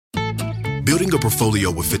Building a portfolio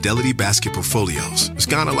with Fidelity Basket Portfolios is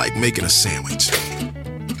kind of like making a sandwich.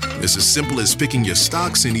 It's as simple as picking your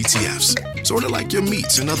stocks and ETFs, sort of like your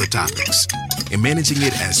meats and other toppings, and managing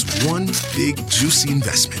it as one big, juicy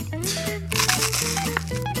investment.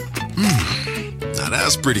 Now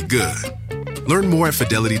that's pretty good. Learn more at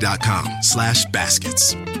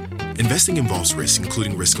fidelity.com/baskets. Investing involves risk,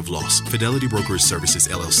 including risk of loss. Fidelity Brokerage Services,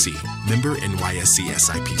 LLC. Member NYSE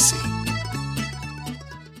SIPC.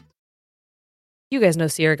 You guys know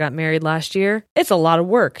Sierra got married last year. It's a lot of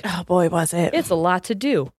work. Oh boy, was it. It's a lot to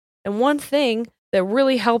do. And one thing that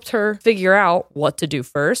really helped her figure out what to do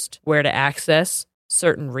first, where to access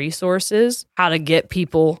certain resources, how to get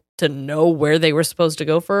people to know where they were supposed to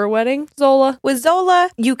go for a wedding, Zola. With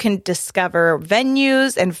Zola, you can discover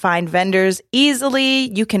venues and find vendors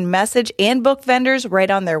easily. You can message and book vendors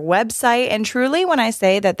right on their website. And truly, when I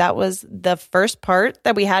say that that was the first part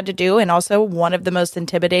that we had to do and also one of the most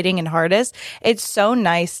intimidating and hardest, it's so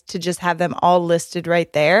nice to just have them all listed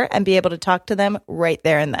right there and be able to talk to them right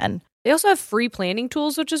there and then. They also have free planning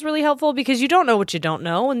tools, which is really helpful because you don't know what you don't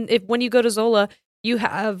know. And when you go to Zola, you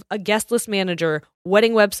have a guest list manager,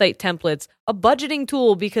 wedding website templates, a budgeting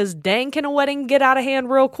tool because dang, can a wedding get out of hand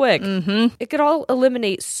real quick? Mm-hmm. It could all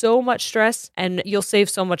eliminate so much stress and you'll save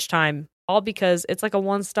so much time, all because it's like a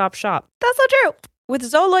one-stop shop. That's so true. With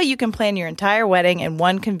Zola, you can plan your entire wedding in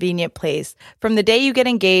one convenient place. From the day you get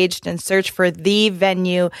engaged and search for the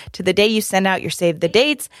venue to the day you send out your save the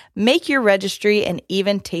dates, make your registry, and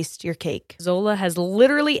even taste your cake. Zola has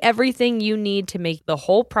literally everything you need to make the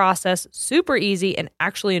whole process super easy and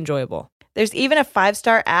actually enjoyable. There's even a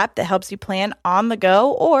 5-star app that helps you plan on the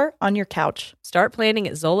go or on your couch. Start planning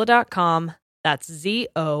at Zola.com. That's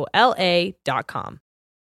ZOLA.com.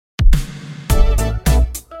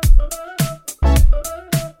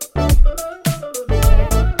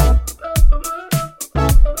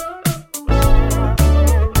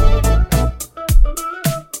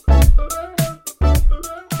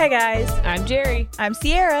 Hey guys, I'm Jerry. I'm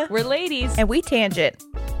Sierra. We're ladies. And we tangent.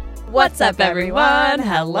 What's up, everyone?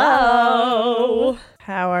 Hello.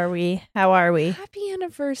 How are we? Happy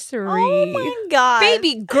anniversary. Oh my God.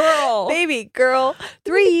 Baby girl. Baby girl.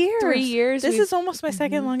 3 years. 3 years. This is almost my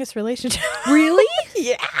second longest relationship. Really?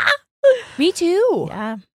 Yeah. Me too.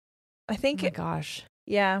 Yeah. I Oh think my gosh.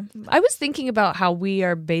 Yeah. I was thinking about how we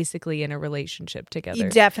are basically in a relationship together.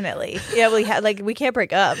 Definitely. Yeah, we can't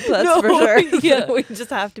break up. That's No. for sure. Yeah. We just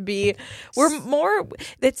have to be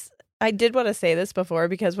I did want to say this before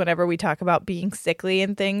because whenever we talk about being sickly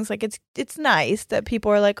and things, like it's nice that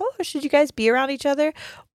people are like, "Oh, should you guys be around each other?"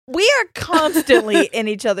 We are constantly in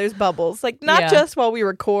each other's bubbles, like not just while we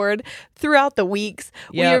record, throughout the weeks.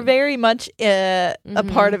 We are very much a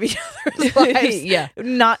part of each other's lives,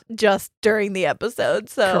 not just during the episode.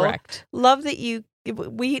 So correct. Love that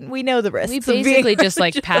we know the risks. We basically just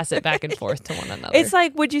like pass it back and forth to one another. It's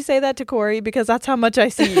like, would you say that to Corey? Because that's how much I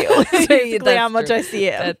see you. It's basically how much I see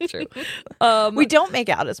him. That's true. We don't make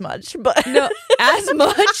out as much, but no, as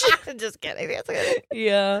much. Just kidding.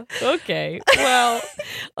 Yeah. Okay. Well,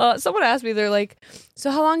 someone asked me, they're like,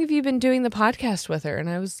 "So how long have you been doing the podcast with her?"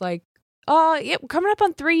 And I was like, yeah, coming up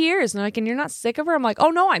on 3 years. And they're like, "And you're not sick of her?" I'm like,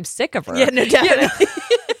 "Oh no, I'm sick of her." Yeah, no, definitely.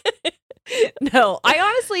 No, I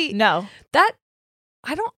honestly no.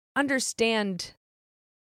 I don't understand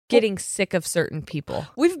getting sick of certain people.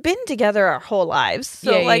 We've been together our whole lives, so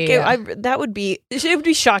that would be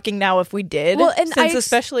shocking now if we did. Well, and since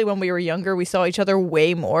especially when we were younger, we saw each other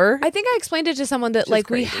way more. I think I explained it to someone that like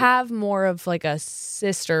we have more of like a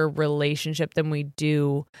sister relationship than we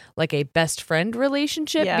do like a best friend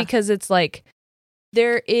relationship because it's like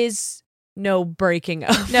there is no breaking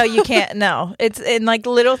up. No, you can't. No, it's in like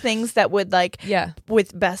little things that would like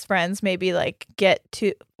with best friends maybe like get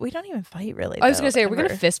to. We don't even fight really. I was gonna say, are we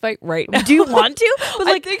gonna fist fight right now? Do you want to? But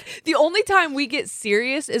like, I think the only time we get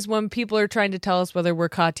serious is when people are trying to tell us whether we're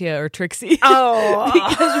Katya or Trixie. Oh,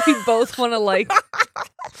 because we both want to like.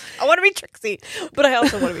 I want to be Trixie, but I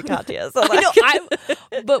also want to be Katya. So like. I know,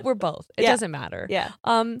 but we're both. It doesn't matter. Yeah.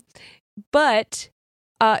 But.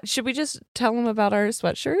 Should we just tell them about our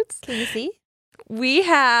sweatshirts? Can you see? We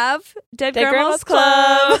have Dead Grandma's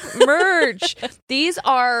Club merch. These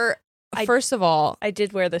are, first of all... I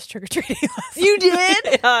did wear this trick-or-treating last You did?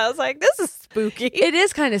 Yeah, I was like, this is spooky. It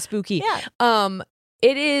is kind of spooky. Yeah.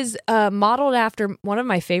 It is modeled after one of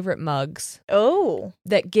my favorite mugs. Oh.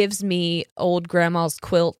 That gives me old grandma's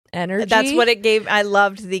quilt energy. That's what it gave. I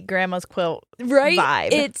loved the grandma's quilt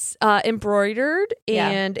vibe. It's embroidered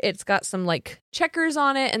and it's got some like checkers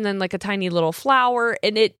on it and then like a tiny little flower.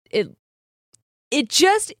 And it it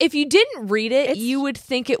just, if you didn't read it, It's- you would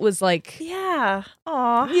think it was like, Yeah.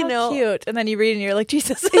 Aw, You how know. cute. And then you read and you're like,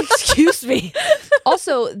 Jesus. excuse me.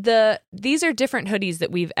 Also, these are different hoodies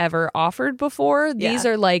that we've ever offered before. These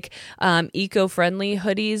are like eco-friendly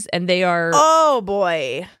hoodies, and they are Oh,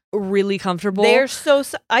 boy. really comfortable. They're so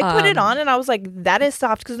I put it Um, on and I was like, that is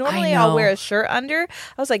soft. Because normally know. I'll wear a shirt under.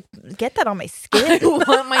 I was like, get that on my skin. I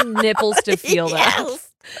want my nipples to feel Yes.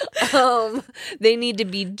 that. They need to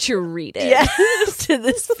be treated Yes. to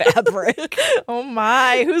this fabric. Oh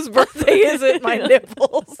my, whose birthday is it? My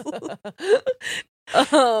nipples.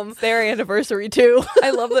 Um, It's their anniversary too.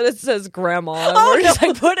 I love that it says grandma. And Oh, we're just no.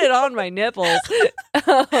 like, put it on my nipples.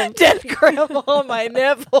 Dead grandma on my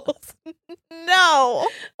nipples. No.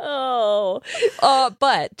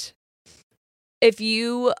 But if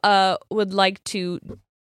you would like to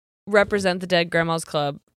represent the Dead Grandmas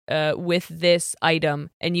Club with this item,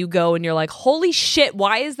 and you go and you're like, holy shit,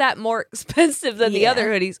 why is that more expensive than the Yeah. other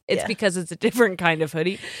hoodies? It's Yeah. because it's a different kind of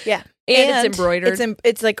hoodie. Yeah. And it's embroidered.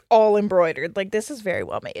 It's like all embroidered. Like this is very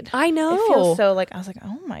well made. I know. It feels so like I was like,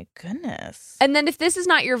 oh my goodness. And then if this is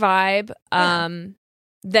not your vibe, Yeah.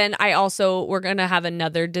 then we're gonna have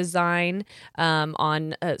another design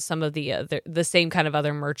on some of the same kind of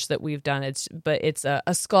other merch that we've done. It's a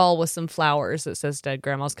skull with some flowers that says Dead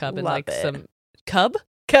Grandma's Cub and Love like it. some cub.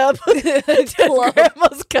 Cup. Dead Club.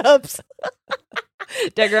 grandma's cups.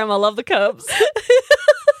 Dead Grandma love the Cubs.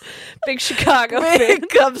 Big Chicago Big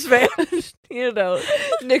Cubs fan. you know,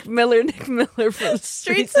 Nick Miller from the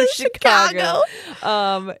streets of Chicago.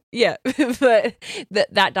 Yeah, but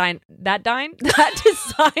that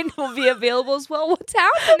design will be available as well. What's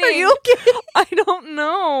happening? Are you okay? I don't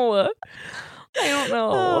know.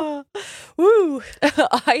 Woo.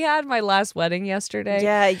 I had my last wedding yesterday.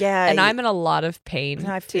 Yeah. And I'm in a lot of pain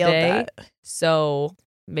I feel today. that. So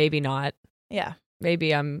maybe not. Yeah.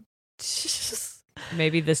 Maybe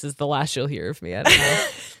this is the last you'll hear of me. I don't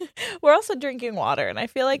know. We're also drinking water, and I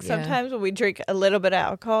feel like Yeah. sometimes when we drink a little bit of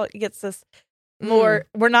alcohol, it gets us more.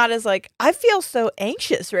 We're not as like. I feel so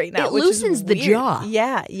anxious right now. It which is loosens the weird. jaw.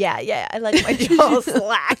 Yeah. I like my jaw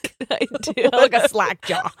slack. I do. Like a slack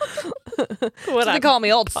jaw. What They I'm- call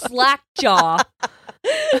me old slack jaw.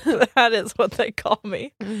 That is what they call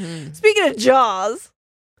me. Mm-hmm. Speaking of jaws,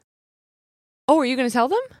 Oh, are you going to tell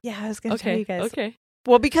them? yeah, I was gonna tell you guys. Okay.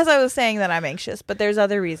 Well, because I was saying that I'm anxious, but there's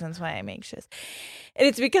other reasons why I'm anxious, and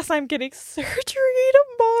it's because I'm getting surgery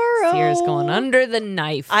tomorrow. Sierra's going under the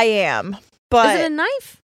knife. I am, but Is it a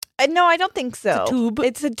knife? No, I don't think so. It's a tube.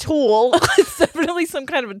 It's a tool. It's definitely some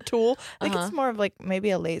kind of a tool. I think Uh-huh. it's more of like maybe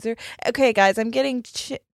a laser. Okay, guys, I'm getting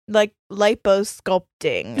like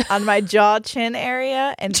liposculpting on my jaw chin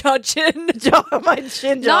area and Jaw chin. my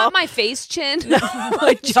chin jaw. Not my face chin.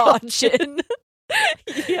 My jaw chin.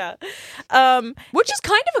 Yeah. Which is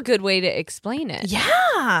kind of a good way to explain it.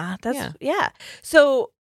 Yeah. That's Yeah. yeah.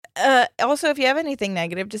 So also, if you have anything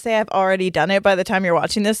negative to say, I've already done it by the time you're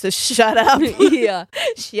watching this, so shut up. Yeah.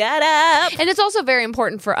 Shut up. And it's also very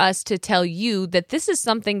important for us to tell you that this is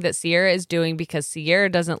something that Sierra is doing because Sierra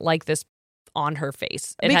doesn't like this on her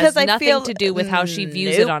face. It Because has I nothing feel- to do with how she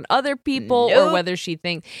views Nope. it on other people or Nope. whether she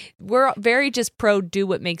thinks. We're very just pro do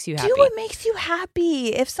what makes you happy. Do what makes you happy.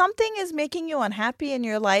 If something is making you unhappy in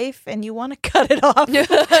your life and you want to cut it off,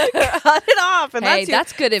 cut it off. And Hey, that's, your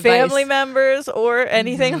that's good advice. family members or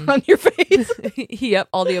anything Mhm. on your face. Yep,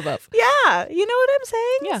 all the above. Yeah, you know what I'm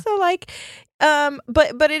saying? Yeah. So like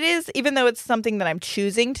but it is, even though it's something that I'm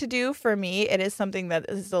choosing to do, for me, it is something that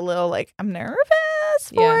is a little like I'm nervous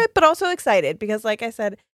for Yeah. it, but also excited because like I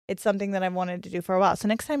said, it's something that I've wanted to do for a while. So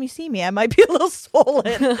next time you see me, I might be a little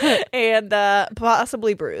swollen and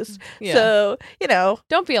possibly bruised. Yeah. So, you know,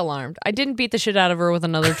 Don't be alarmed. I didn't beat the shit out of her with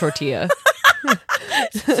another tortilla.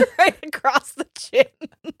 right across the chin.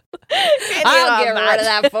 I'll get rid of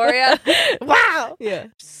that for you. Wow. Yeah.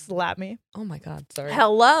 Slap me. Oh my God. Sorry.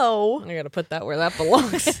 Hello. I gotta put that where that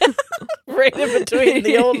belongs. Right in between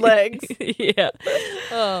the old legs. Yeah.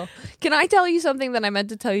 Oh. Can I tell you something that I meant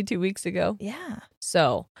to tell you 2 weeks ago? Yeah.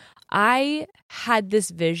 So I had this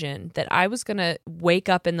vision that I was going to wake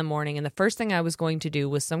up in the morning and the first thing I was going to do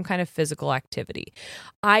was some kind of physical activity.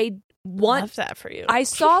 Love that for you. I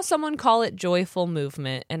saw someone call it joyful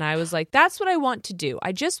movement and I was like, that's what I want to do.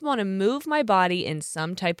 I just want to move my body in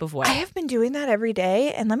some type of way. I have been doing that every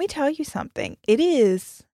day, and let me tell you something. It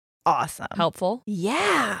is awesome. Helpful?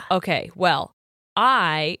 Yeah. Okay, well,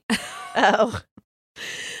 I Oh.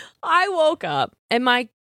 woke up and my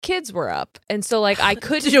kids were up. And so like I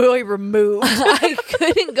couldn't Joy removed. I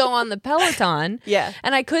couldn't go on the Peloton. Yeah.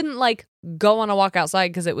 And I couldn't like go on a walk outside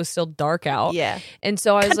because it was still dark out. Yeah. And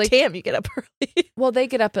so I was God like, damn, you get up early. well, they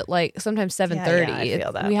get up at like sometimes 7:30. Yeah, I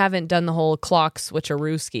feel that. We haven't done the whole clock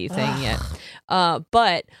switcherooski thing yet.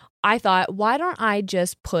 But I thought, why don't I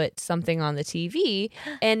just put something on the TV?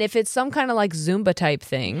 And if it's some kind of like Zumba type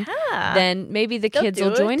thing, then maybe the kids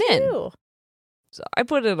will join in. So I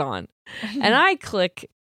put it on and I click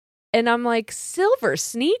and I'm like, silver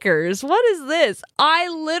sneakers? What is this? I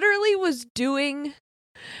literally was doing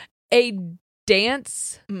a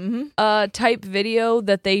dance type video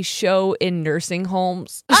that they show in nursing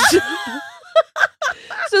homes.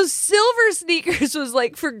 So silver sneakers was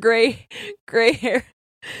like for gray hair.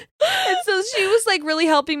 And so she was like really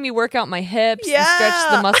helping me work out my hips and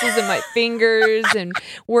stretch the muscles in my fingers and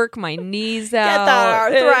work my knees out. Get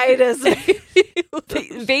that arthritis.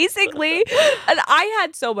 Basically. And I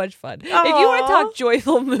had so much fun. If you want to talk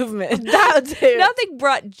joyful movement, nothing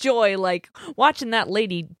brought joy like watching that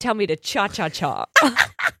lady tell me to cha-cha-cha.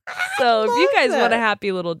 So if you guys want a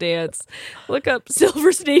happy little dance, look up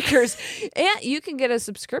Silver Sneakers. And you can get a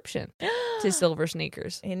subscription to Silver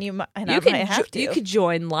Sneakers. And I might have to. You could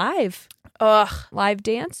join live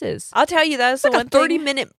dances. I'll tell you, that is It's the like one a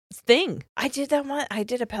 30-minute thing. I did that one. I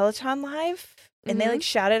did a Peloton live, and they like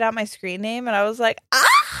shouted out my screen name, and I was like,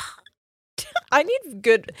 I need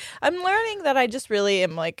good. I'm learning that I just really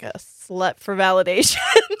am like a slut for validation.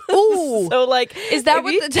 Ooh. So like, is that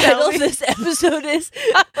what the title of this episode is?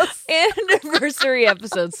 Anniversary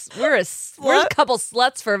episodes. We're a couple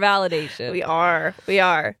sluts for validation. We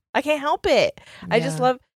are. I can't help it. I just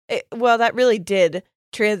love it. Well, that really did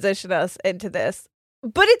transition us into this.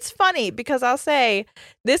 But it's funny because I'll say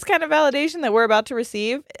this kind of validation that we're about to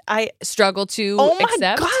receive, I struggle to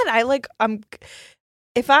accept. Oh my God.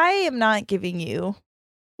 If I am not giving you,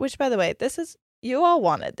 which by the way, you all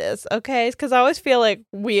wanted this, okay? Because I always feel like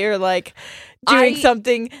we're like doing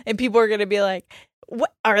something and people are going to be like,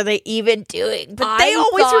 what are they even doing? But they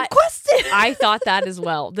always requested. I thought that as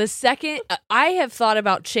well. The second, I have thought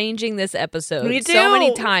about changing this episode Me too. so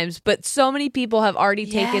many times, but so many people have already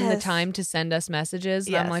taken the time to send us messages.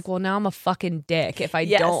 And I'm like, well, now I'm a fucking dick if I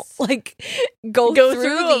don't like go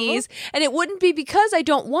through these. And it wouldn't be because I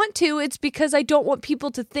don't want to. It's because I don't want people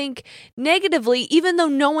to think negatively, even though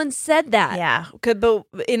no one said that. Yeah. But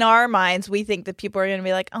in our minds, we think that people are going to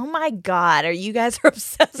be like, oh my God, you guys are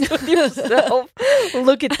obsessed with yourself.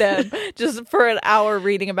 Look at them just for an hour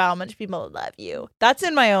reading about how much people love you. That's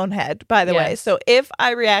in my own head, by the way. So if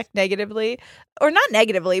I react negatively, or not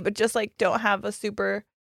negatively, but just like don't have a super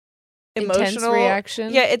emotional intense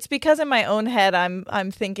reaction. Yeah, it's because in my own head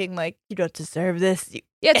I'm thinking like, you don't deserve this.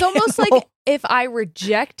 Yeah, it's almost like if I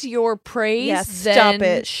reject your praise, stop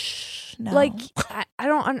it. Shh. No. Like I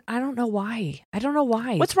don't know why. I don't know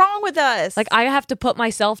why. What's wrong with us? Like I have to put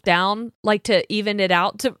myself down, like to even it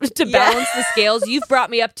out, to balance the scales. You've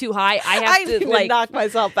brought me up too high. I have to like knock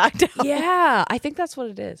myself back down. Yeah, I think that's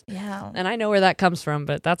what it is. Yeah, and I know where that comes from,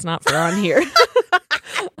 but that's not for on here.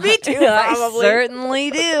 Me too. I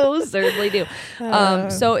certainly do.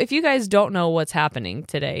 So if you guys don't know what's happening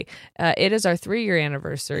today, it is our 3-year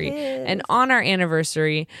anniversary, and on our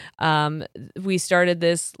anniversary, we started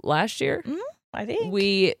this last year. I think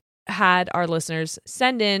we had our listeners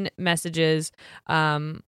send in messages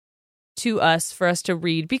to us for us to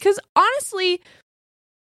read, because honestly,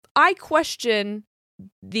 I question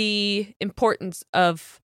the importance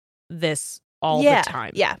of this all the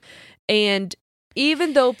time. Yeah. And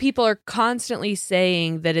even though people are constantly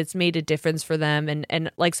saying that it's made a difference for them,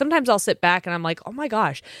 and like sometimes I'll sit back and I'm like, oh my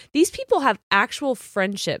gosh, these people have actual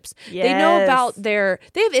friendships. Yes. They know about they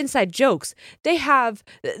have inside jokes. They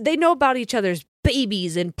know about each other's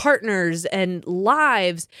babies and partners and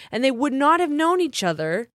lives, and they would not have known each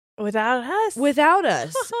other without us.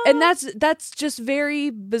 And that's just very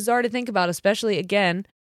bizarre to think about, especially again,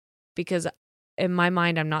 because in my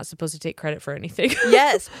mind, I'm not supposed to take credit for anything.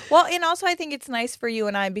 Yes. Well, and also I think it's nice for you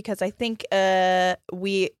and I, because I think you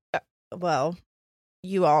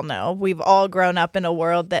all know, we've all grown up in a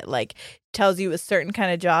world that like tells you a certain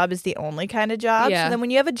kind of job is the only kind of job. Yeah. So then when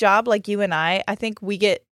you have a job like you and I think we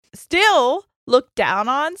get still looked down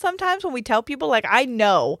on sometimes when we tell people. Like, I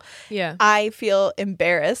know I feel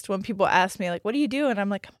embarrassed when people ask me like, what do you do? And I'm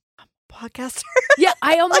like, I'm a podcaster. Yeah,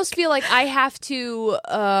 I almost feel like I have to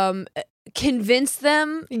convince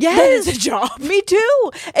them that it's a job. Me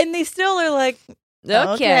too. And they still are like,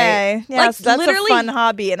 okay. Yeah, like, so that's literally, a fun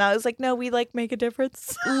hobby. And I was like, no, we like make a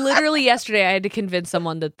difference. Literally yesterday, I had to convince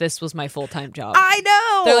someone that this was my full-time job. I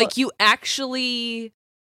know. They're like, you actually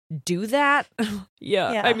do that.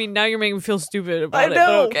 Yeah. I mean, now you're making me feel stupid about I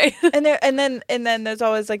know. it. But okay. and then there's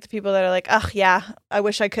always like the people that are like, oh yeah, I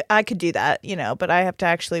wish I could do that, but I have to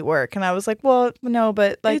actually work. And I was like, well, no,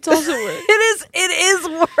 but like it's also work. It is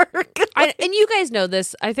work. And you guys know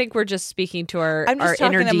this. I think we're just speaking to our I'm just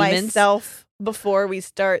inner talking to demons. myself before we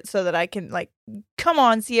start so that I can like, come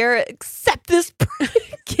on, Sierra, accept this.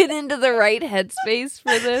 Get into the right headspace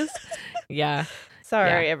for this. Yeah.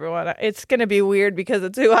 Sorry, everyone. It's going to be weird because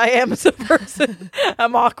it's who I am as a person.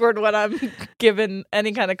 I'm awkward when I'm given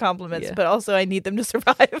any kind of compliments, but also I need them to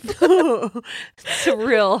survive. It's a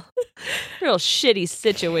real shitty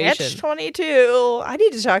situation. Catch-22. I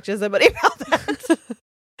need to talk to somebody about that.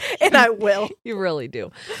 And I will. You really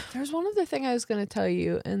do. There's one other thing I was going to tell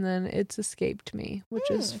you, and then it's escaped me, which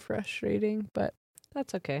is frustrating, but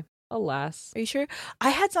that's okay. Alas. Are you sure?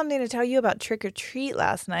 I had something to tell you about trick or treat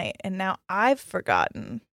last night, and now I've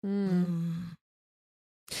forgotten.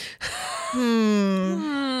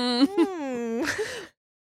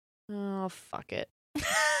 Oh, fuck it.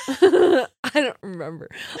 I don't remember.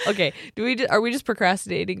 Okay, are we just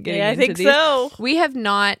procrastinating getting into think these? So. We have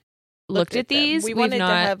not looked at these. We wanted to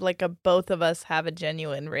have like both of us have a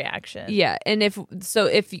genuine reaction. Yeah, and if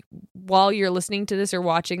while you're listening to this or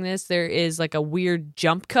watching this, there is like a weird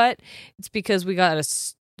jump cut, it's because we got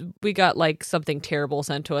like something terrible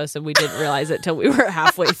sent to us and we didn't realize it till we were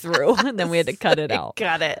halfway through, and then we had to cut it out.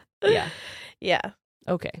 Got it. Yeah.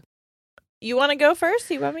 Okay. You want to go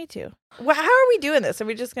first? You want me to? Well, how are we doing this? Are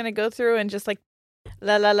we just going to go through and just like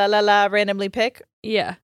la randomly pick?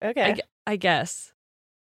 Yeah. Okay. I guess.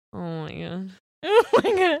 Oh my god. Oh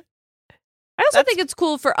my god. I also think it's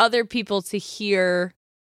cool for other people to hear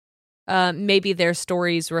maybe their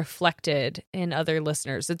stories reflected in other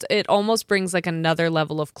listeners. It almost brings like another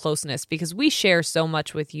level of closeness because we share so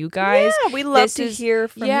much with you guys. Yeah, we love to hear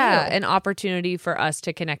from you. Yeah, an opportunity for us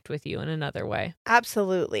to connect with you in another way.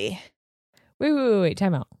 Absolutely. Wait,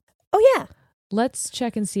 time out. Oh yeah. Let's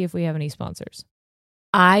check and see if we have any sponsors.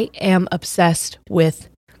 I am obsessed with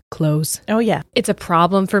clothes. Oh yeah. It's a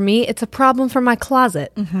problem for me. It's a problem for my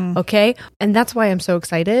closet. Okay? And that's why I'm so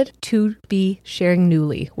excited to be sharing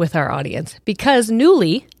Nuuly with our audience, because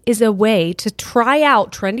Nuuly is a way to try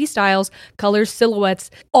out trendy styles, colors, silhouettes,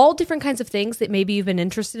 all different kinds of things that maybe you've been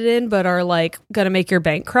interested in but are like gonna make your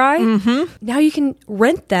bank cry. Now you can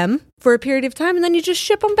rent them for a period of time and then you just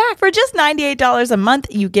ship them back. For just $98 a month,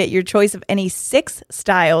 you get your choice of any 6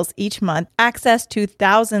 styles each month, access to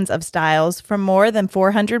thousands of styles from more than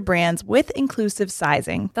 400 brands with inclusive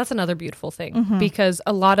sizing. That's another beautiful thing because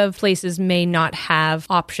a lot of places may not have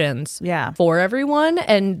options for everyone,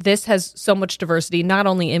 and this has so much diversity, not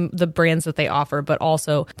only in the brands that they offer, but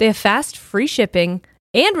also they have fast, free shipping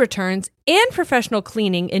and returns and professional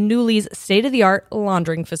cleaning in Nuuly's state-of-the-art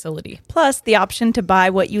laundering facility. Plus, the option to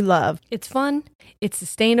buy what you love. It's fun, it's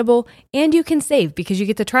sustainable, and you can save because you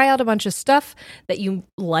get to try out a bunch of stuff that you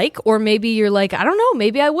like, or maybe you're like, I don't know,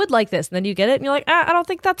 maybe I would like this. And then you get it and you're like, I don't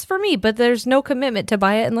think that's for me, but there's no commitment to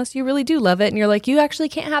buy it unless you really do love it. And you're like, you actually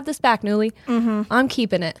can't have this back, Nuuly. I'm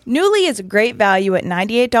keeping it. Nuuly is a great value at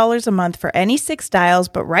 $98 a month for any 6 styles,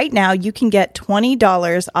 but right now you can get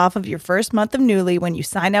 $20 off of your first month of Nuuly when you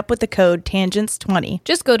sign up with the code Tangents20.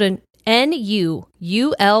 Just go to NUULY.com.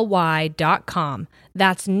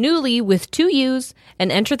 That's Nuuly with 2 U's,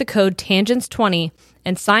 and enter the code Tangents20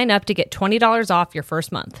 and sign up to get $20 off your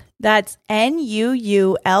first month. That's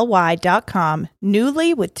NUULY.com.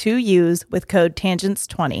 Nuuly with 2 U's with code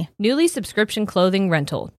Tangents20. Nuuly subscription clothing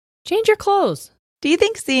rental. Change your clothes. Do you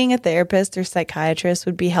think seeing a therapist or psychiatrist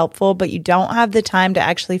would be helpful, but you don't have the time to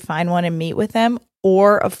actually find one and meet with them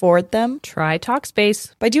or afford them? Try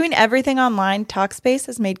Talkspace. By doing everything online, Talkspace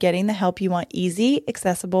has made getting the help you want easy,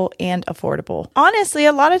 accessible, and affordable. Honestly,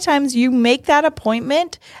 a lot of times you make that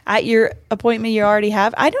appointment at your appointment you already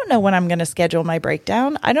have. I don't know when I'm going to schedule my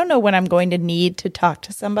breakdown. I don't know when I'm going to need to talk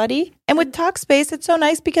to somebody. And with Talkspace, it's so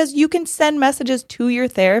nice because you can send messages to your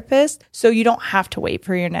therapist so you don't have to wait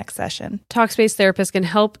for your next session. Talkspace therapists can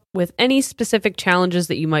help with any specific challenges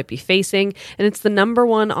that you might be facing, and it's the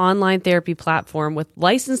 #1 online therapy platform with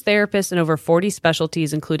licensed therapists in over 40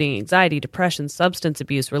 specialties, including anxiety, depression, substance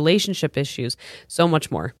abuse, relationship issues, so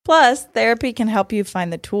much more. Plus, therapy can help you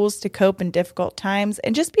find the tools to cope in difficult times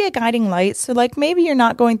and just be a guiding light. So like maybe you're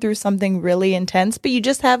not going through something really intense, but you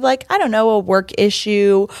just have like, I don't know, a work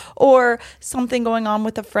issue or something going on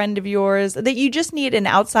with a friend of yours that you just need an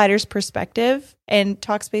outsider's perspective. And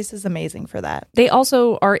Talkspace is amazing for that. They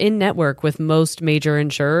also are in network with most major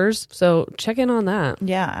insurers, so check in on that.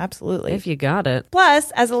 Yeah, absolutely. If you got it.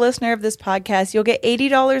 Plus, as a listener of this podcast, you'll get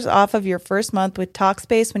 $80 off of your first month with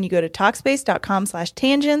Talkspace when you go to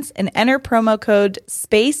Talkspace.com/tangents and enter promo code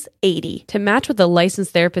SPACE80. To match with a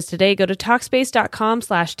licensed therapist today, go to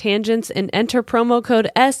Talkspace.com/tangents and enter promo code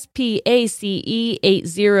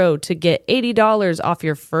SPACE80 to get $80 off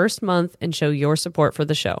your first month and show your support for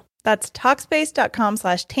the show. That's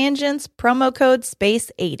Talkspace.com/tangents, promo code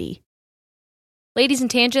SPACE80. Ladies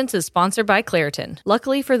and Tangents is sponsored by Claritin.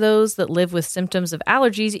 Luckily for those that live with symptoms of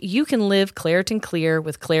allergies, you can live Claritin Clear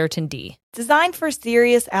with Claritin D. Designed for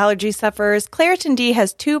serious allergy sufferers, Claritin D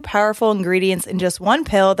has 2 powerful ingredients in just one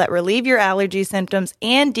pill that relieve your allergy symptoms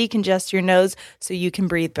and decongest your nose so you can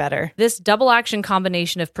breathe better. This double-action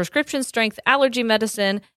combination of prescription-strength allergy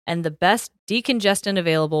medicine and the best decongestant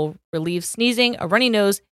available relieves sneezing, a runny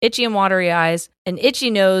nose, itchy and watery eyes, an itchy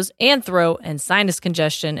nose and throat, and sinus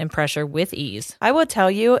congestion and pressure with ease. I will tell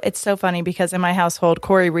you, it's so funny because in my household,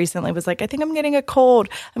 Corey recently was like, I think I'm getting a cold.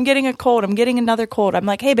 I'm getting a cold. I'm getting another cold. I'm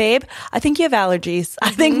like, hey, babe, I think you have allergies. I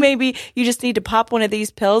think maybe you just need to pop one of these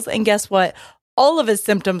pills. And guess what? All of his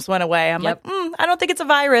symptoms went away. I'm like, I don't think it's a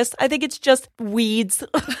virus. I think it's just weeds.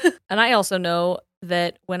 And I also know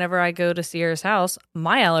that whenever I go to Sierra's house,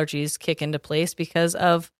 my allergies kick into place because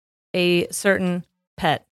of a certain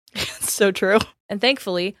pet. So true. And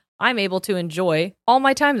thankfully, I'm able to enjoy all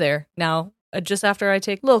my time there. Now, just after I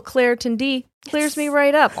take little Claritin D, clears me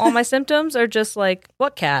right up. All my symptoms are just like,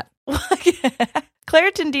 what cat?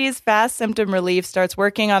 Claritin D's fast symptom relief starts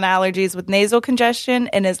working on allergies with nasal congestion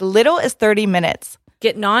in as little as 30 minutes.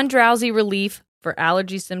 Get non-drowsy relief for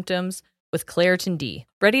allergy symptoms with Claritin D.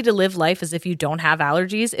 Ready to live life as if you don't have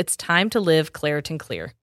allergies? It's time to live Claritin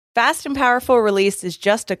Clear. Fast and powerful release is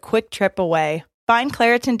just a quick trip away. Find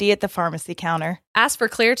Claritin D at the pharmacy counter. Ask for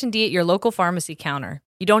Claritin D at your local pharmacy counter.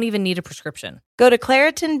 You don't even need a prescription. Go to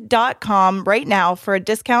Claritin.com right now for a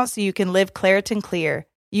discount so you can live Claritin Clear.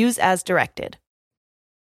 Use as directed.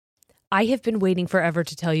 I have been waiting forever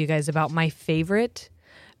to tell you guys about my favorite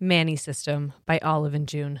Mani System by Olive &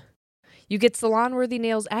 June. You get salon-worthy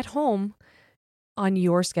nails at home on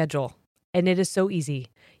your schedule, and it is so easy.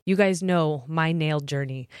 You guys know my nail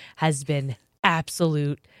journey has been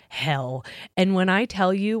absolute hell. And when I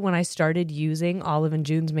tell you, when I started using Olive &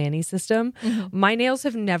 June's Mani System, my nails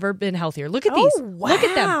have never been healthier. Look at these. Wow. Look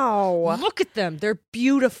at them. Look at them. They're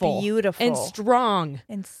beautiful. Beautiful. And strong.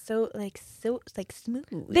 And so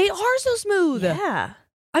smooth. They are so smooth. Yeah.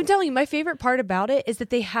 I'm telling you, my favorite part about it is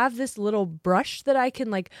that they have this little brush that I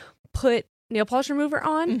can put nail polish remover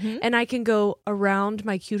on, and I can go around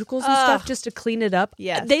my cuticles and stuff just to clean it up.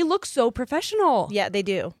 Yes. They look so professional. Yeah, they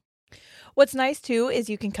do. What's nice, too, is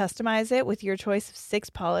you can customize it with your choice of 6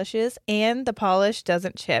 polishes, and the polish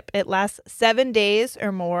doesn't chip. It lasts 7 days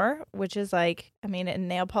or more, which is in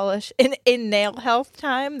nail polish, in nail health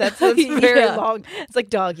time, that's very long. It's like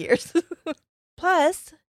dog years.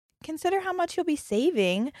 Plus, consider how much you'll be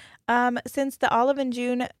saving since the Olive &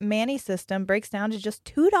 June Mani System breaks down to just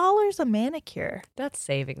 $2 a manicure. That's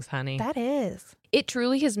savings, honey. That is. It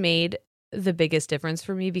truly has made the biggest difference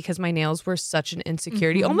for me because my nails were such an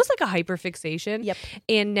insecurity, almost like a hyperfixation. Yep.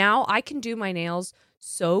 And now I can do my nails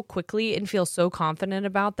so quickly and feel so confident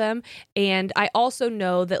about them. And I also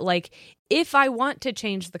know that if I want to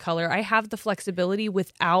change the color, I have the flexibility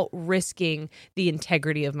without risking the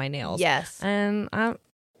integrity of my nails. Yes. And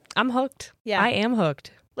I'm hooked. Yeah. I am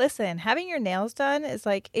hooked. Listen, having your nails done is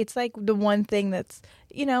it's like the one thing that's,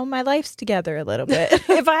 my life's together a little bit.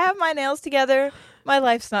 If I have my nails together, my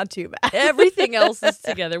life's not too bad. Everything else is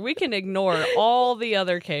together. We can ignore all the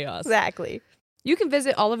other chaos. Exactly. You can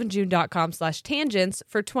visit oliveandjune.com/tangents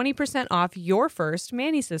for 20% off your first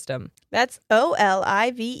Mani System. That's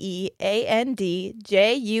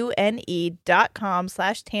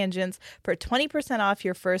OLIVEANDJUNE.com/tangents for 20% off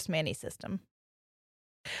your first Mani System.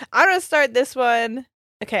 I'm going to start this one.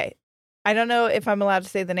 Okay. I don't know if I'm allowed to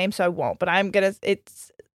say the name, so I won't, but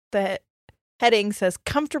it's the heading says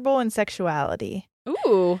comfortable in sexuality.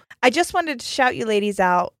 Ooh. I just wanted to shout you ladies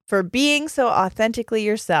out for being so authentically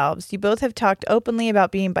yourselves. You both have talked openly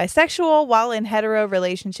about being bisexual while in hetero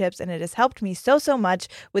relationships, and it has helped me so much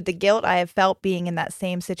with the guilt I have felt being in that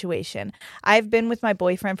same situation. I've been with my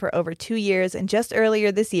boyfriend for over 2 years, and just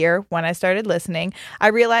earlier this year, when I started listening, I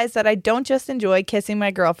realized that I don't just enjoy kissing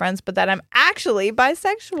my girlfriends, but that I'm actually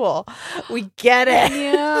bisexual. We get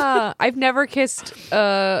it. Yeah. I've never kissed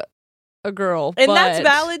a girl. And but that's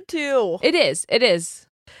valid too. It is. It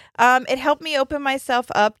helped me open myself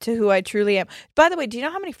up to who I truly am. By the way, do you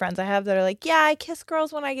know how many friends I have that are like, yeah, I kiss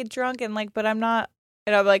girls when I get drunk and but I'm not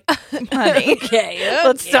And I'm like, honey,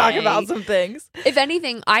 let's talk about some things. If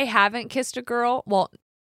anything, I haven't kissed a girl. Well,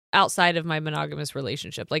 outside of my monogamous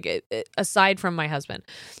relationship, like aside from my husband,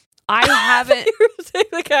 I haven't. You were saying,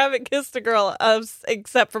 like, I haven't kissed a girl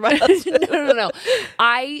except for my husband. No.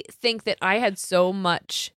 I think that I had so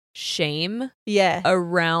much shame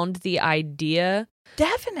around the idea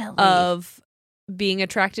definitely of being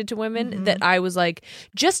attracted to women that I was like,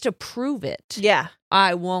 just to prove it,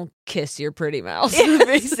 I won't kiss your pretty mouth,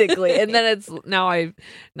 basically. And then it's now I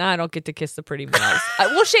don't get to kiss the pretty mouth.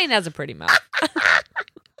 Well, Shane has a pretty mouth.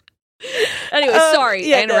 Anyway,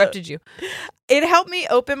 sorry, I interrupted you. It helped me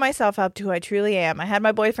open myself up to who I truly am. I had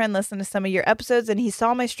my boyfriend listen to some of your episodes, and he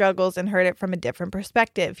saw my struggles and heard it from a different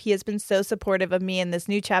perspective. He has been so supportive of me in this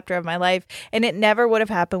new chapter of my life, and it never would have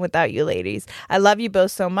happened without you ladies. I love you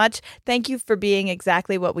both so much. Thank you for being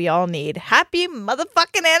exactly what we all need. Happy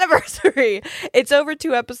motherfucking anniversary. It's over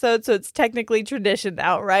 2 episodes, so it's technically tradition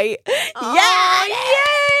now, right? Oh, Yay!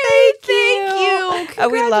 Thank you.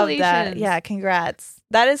 We love that. Yeah, congrats.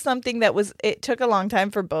 That is something that it took a long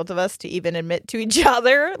time for both of us to even admit to each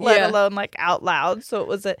other, let alone like out loud. So it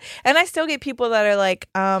was and I still get people that are like,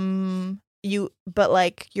 but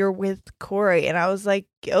like you're with Corey. And I was like,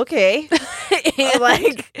 okay,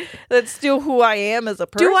 like that's still who I am as a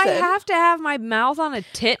person. Do I have to have my mouth on a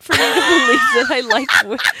tit for me to believe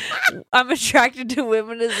that I'm attracted to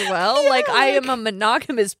women as well? Like I am a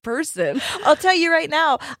monogamous person. I'll tell you right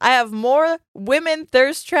now, I have more women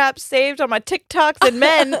thirst traps saved on my TikToks than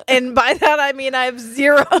men. And by that, I mean I have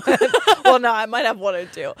 0. Well, no, I might have 1 or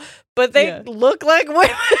 2. But they look like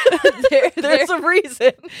women. There's a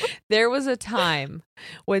reason. There was a time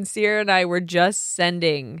when Sierra and I were just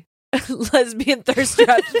sending lesbian thirst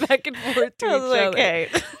traps back and forth to each other. Okay,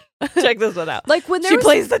 check this one out. Like when she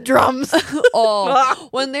plays the drums.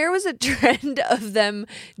 When there was a trend of them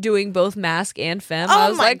doing both mask and femme, I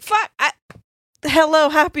was like, fuck. Hello,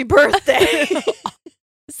 happy birthday.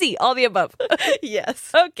 See, all the above.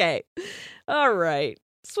 Yes. Okay. All right.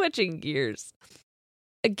 Switching gears.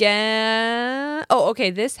 Again. Oh,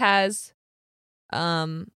 okay. This has a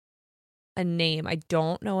name. I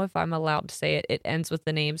don't know if I'm allowed to say it. It ends with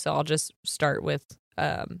the name, so I'll just start with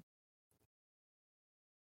the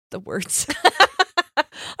words.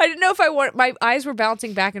 I didn't know if I want. My eyes were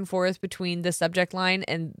bouncing back and forth between the subject line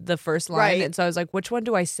and the first line, and so I was like, "Which one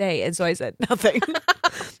do I say?" And so I said nothing.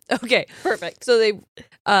 Okay, perfect. So they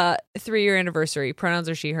 3-year anniversary. Pronouns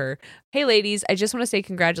are she, her. Hey, ladies, I just want to say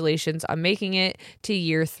congratulations on making it to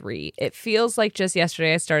year 3. It feels like just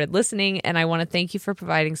yesterday I started listening, and I want to thank you for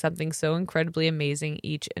providing something so incredibly amazing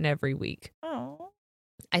each and every week. Oh.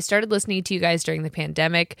 I started listening to you guys during the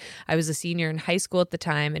pandemic. I was a senior in high school at the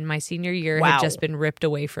time, and my senior year had just been ripped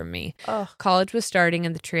away from me. Ugh. College was starting,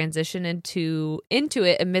 and the transition into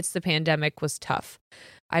it amidst the pandemic was tough.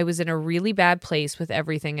 I was in a really bad place with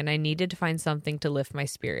everything, and I needed to find something to lift my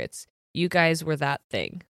spirits. You guys were that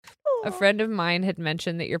thing. A friend of mine had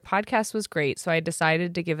mentioned that your podcast was great, so I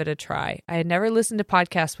decided to give it a try. I had never listened to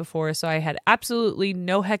podcasts before, so I had absolutely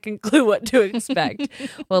no heckin' clue what to expect.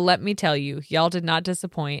 Well, let me tell you, y'all did not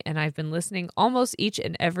disappoint, and I've been listening almost each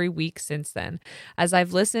and every week since then. As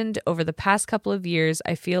I've listened over the past couple of years,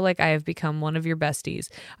 I feel like I have become one of your besties.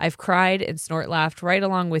 I've cried and snort laughed right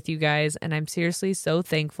along with you guys, and I'm seriously so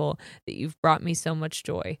thankful that you've brought me so much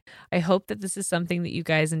joy. I hope that this is something that you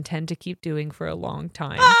guys intend to keep doing for a long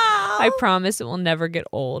time. I promise it will never get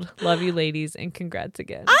old. Love you, ladies, and congrats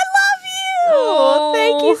again. I love you. Oh,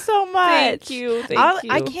 thank you so much. Thank you.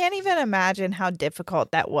 I can't even imagine how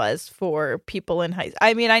difficult that was for people in high school.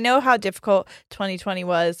 I mean, I know how difficult 2020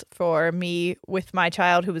 was for me with my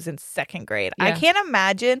child who was in 2nd grade. Yeah. I can't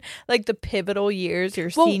imagine like the pivotal years, your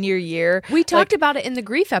senior year. We talked about it in the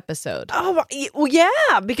grief episode. Oh, well,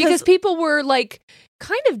 yeah. Because people were like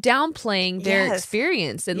kind of downplaying their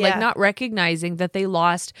experience and like not recognizing that they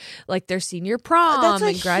lost like their senior prom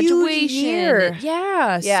and graduation. Huge year.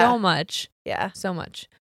 Yeah, so much. Yeah. So much.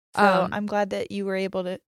 So I'm glad that you were able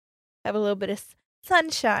to have a little bit of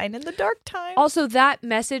sunshine in the dark times. Also, that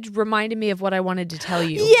message reminded me of what I wanted to tell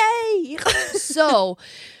you. Yay! So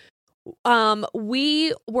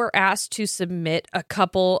we were asked to submit a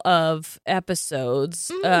couple of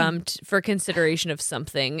episodes for consideration of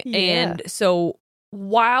something. Yeah. And so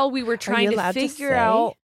while we were trying to figure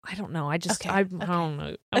out, I don't know. I don't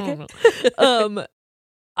know.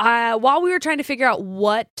 While we were trying to figure out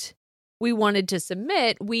what we wanted to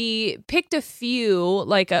submit, we picked a few,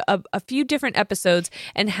 like a few different episodes,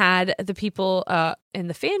 and had the people in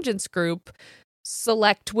the Fangents group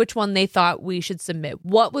select which one they thought we should submit.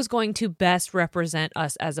 What was going to best represent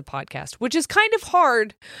us as a podcast, which is kind of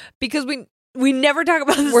hard because we never talk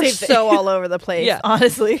about the We're same thing. so all over the place, Yeah.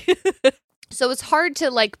 honestly. So it's hard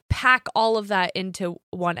to like pack all of that into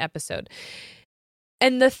one episode.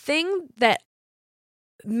 And the thing that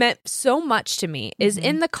meant so much to me is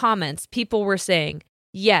in the comments, people were saying,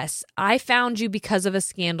 yes, I found you because of a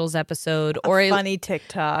Scandals episode or a funny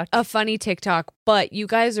TikTok. a funny TikTok, but you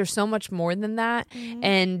guys are so much more than that.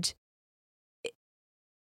 And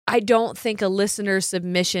I don't think a listener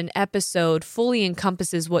submission episode fully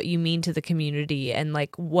encompasses what you mean to the community and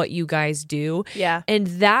like what you guys do. Yeah. And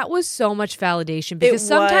that was so much validation because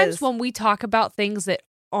sometimes when we talk about things that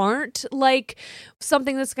aren't like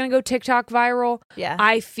something that's going to go TikTok viral, Yeah.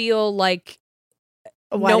 I feel like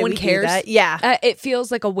Why no do one we do cares. that? Yeah. It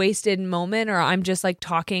feels like a wasted moment, or I'm just like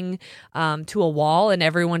talking to a wall and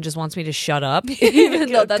everyone just wants me to shut up, even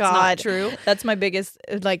though that's not God. true. That's my biggest,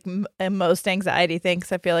 like, and most anxiety thing,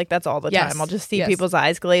 because I feel like that's all the Yes. time. I'll just see Yes. people's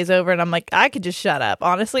eyes glaze over, and I'm like, I could just shut up,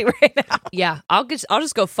 honestly, right now. Yeah, I'll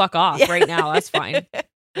just go fuck off right now. That's fine.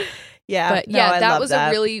 Yeah. But no, yeah, I that love was that.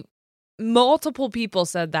 a really multiple people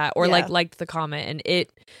said that or Yeah. like liked the comment, and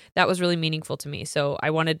that was really meaningful to me. So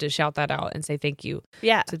I wanted to shout that out and say thank you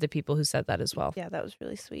Yeah. to the people who said that as well. Yeah, that was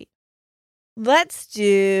really sweet. Let's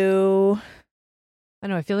do. I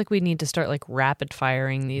know. I feel like we need to start like rapid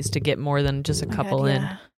firing these to get more than just a Oh my couple God, in.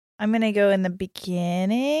 yeah. I'm going to go in the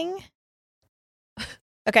beginning.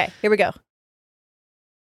 Okay, here we go.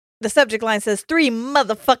 The subject line says 3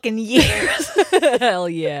 motherfucking years. Hell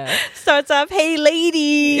yeah. Starts off, hey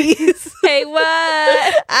ladies. Hey,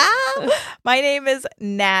 what? My name is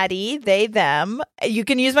Natty, they, them. You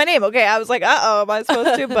can use my name. Okay, I was like, am I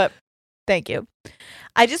supposed to? But thank you.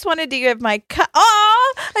 I just wanted to give my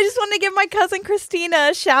cousin Christina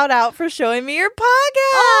a shout out for showing me your podcast.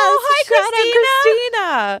 Oh,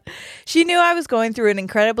 hi, Christina. She knew I was going through an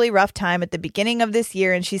incredibly rough time at the beginning of this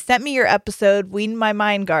year, and she sent me your episode, Weed in My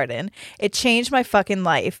Mind Garden. It changed my fucking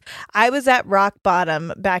life. I was at rock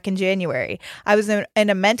bottom back in January. I was in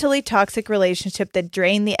a mentally toxic relationship that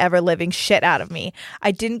drained the ever-living shit out of me.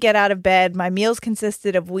 I didn't get out of bed. My meals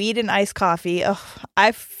consisted of weed and iced coffee. Oh,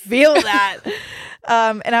 I feel that.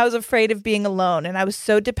 And I was afraid of being alone, and I was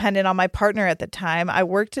so dependent on my partner at the time. I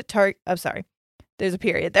worked at Target. I'm sorry. There's a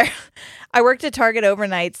period there. I worked at Target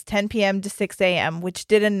overnights, 10 p.m. to 6 a.m., which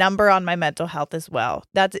did a number on my mental health as well.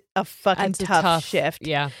 That's a fucking tough shift.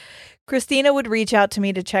 Yeah. Christina would reach out to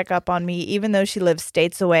me to check up on me, even though she lives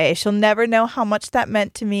states away. She'll never know how much that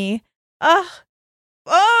meant to me.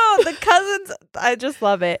 Oh, the cousins. I just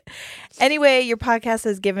love it. Anyway, your podcast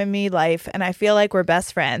has given me life, and I feel like we're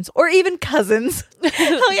best friends or even cousins.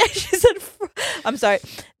 Oh, yeah. She said, I'm sorry.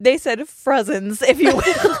 They said fruzins, if you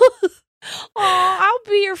will. Oh,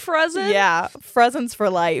 I'll be your frozen. Yeah, fruzins for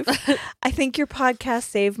life. I think your podcast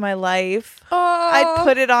saved my life. Oh. I'd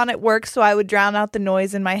put it on at work so I would drown out the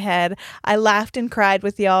noise in my head. I laughed and cried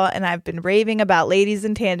with y'all, and I've been raving about Ladies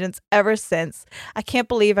and Tangents ever since. I can't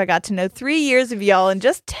believe I got to know 3 years of y'all in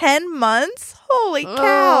just 10 months. Holy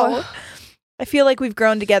cow. I feel like we've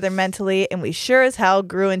grown together mentally, and we sure as hell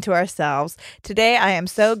grew into ourselves. Today, I am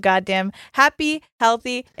so goddamn happy,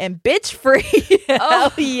 healthy, and bitch-free.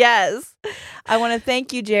 Hell yes. I want to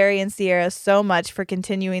thank you, Jerry and Sierra, so much for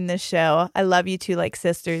continuing this show. I love you two like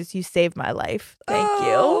sisters. You saved my life. Thank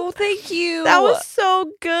you. Thank you. That was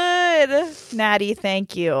so good. Natty,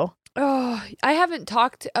 thank you. Oh, I haven't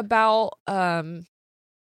talked about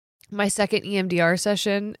my second EMDR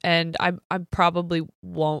session, and I probably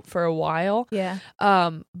won't for a while. Yeah.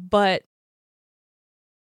 But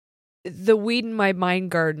the Weed in My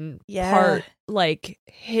Mind Garden Yeah. part like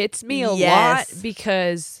hits me a Yes. lot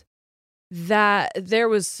because that there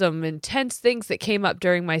was some intense things that came up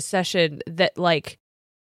during my session that like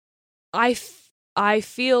I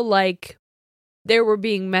feel like there were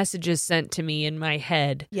being messages sent to me in my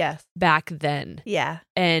head Yes. back then. Yeah.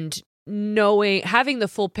 And having the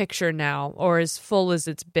full picture now, or as full as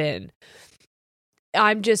it's been,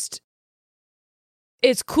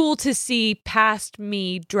 it's cool to see past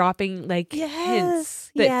me dropping like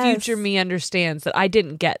hints that future me understands that I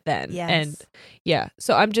didn't get then. Yes. And yeah,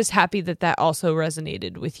 so I'm just happy that also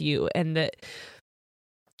resonated with you, and that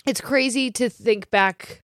it's crazy to think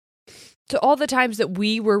back to all the times that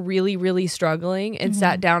we were really, really struggling and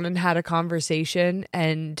sat down and had a conversation,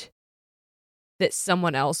 and that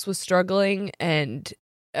someone else was struggling, and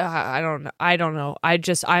I don't know.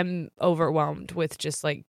 I'm overwhelmed with just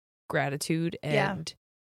like gratitude and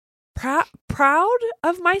proud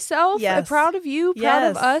of myself, and proud of you, proud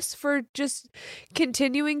of us for just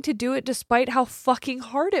continuing to do it despite how fucking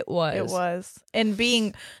hard it was. It was. And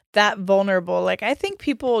being that vulnerable, like I think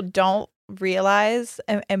people don't realize,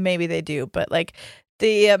 and maybe they do, but like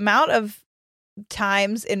the amount of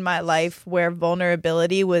times in my life where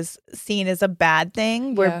vulnerability was seen as a bad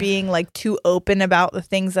thing, where being like too open about the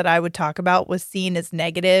things that I would talk about was seen as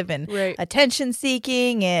negative and attention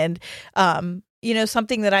seeking and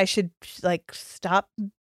something that I should like stop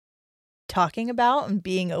talking about and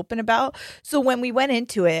being open about. So when we went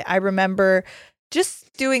into it, I remember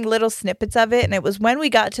just doing little snippets of it. And it was when we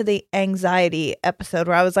got to the anxiety episode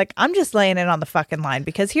where I was like, I'm just laying it on the fucking line,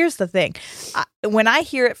 because here's the thing. When I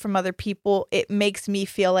hear it from other people, it makes me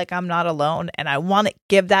feel like I'm not alone, and I want to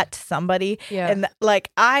give that to somebody. Yeah. And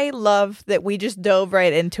like, I love that we just dove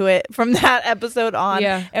right into it from that episode on.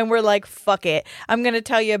 Yeah. And we're like, fuck it. I'm going to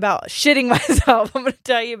tell you about shitting myself. I'm going to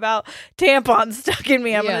tell you about tampons stuck in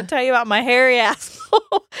me. I'm going to tell you about my hairy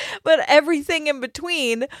asshole, but everything in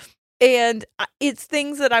between. And it's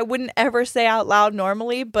things that I wouldn't ever say out loud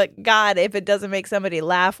normally, but God, if it doesn't make somebody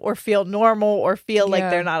laugh or feel normal or feel like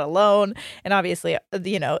they're not alone. And obviously,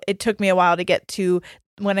 it took me a while to get to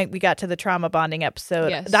when we got to the trauma bonding episode.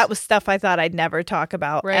 Yes. That was stuff I thought I'd never talk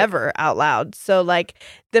about ever out loud. So like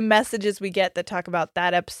the messages we get that talk about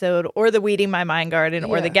that episode or the Weeding My Mind Garden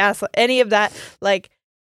or the gas, any of that, like...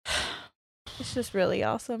 It's just really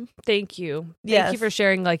awesome. Thank you. Thank you for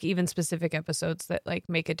sharing like even specific episodes that like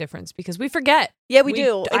make a difference, because we forget. Yeah, we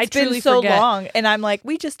do. It's been so long, and I'm like,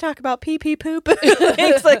 we just talk about pee pee poop,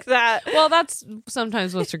 things like that. Well, that's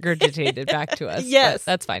sometimes what's regurgitated back to us. Yes,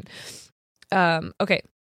 that's fine. Okay.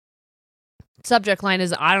 Subject line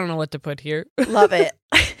is I don't know what to put here. Love it.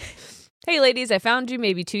 Hey, ladies, I found you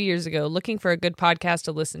maybe 2 years ago looking for a good podcast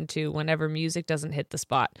to listen to whenever music doesn't hit the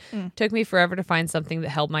spot. Took me forever to find something that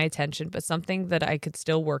held my attention, but something that I could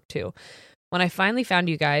still work to. When I finally found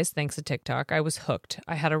you guys, thanks to TikTok, I was hooked.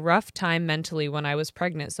 I had a rough time mentally when I was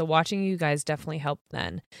pregnant, so watching you guys definitely helped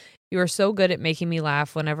then. You are so good at making me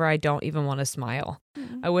laugh whenever I don't even want to smile.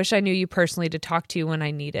 I wish I knew you personally to talk to you when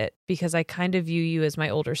I need it, because I kind of view you as my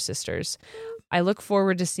older sisters. I look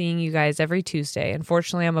forward to seeing you guys every Tuesday.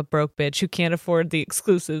 Unfortunately, I'm a broke bitch who can't afford the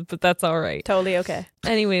exclusive, but that's all right. Totally okay.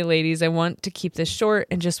 Anyway, ladies, I want to keep this short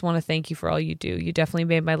and just want to thank you for all you do. You definitely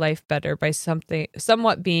made my life better by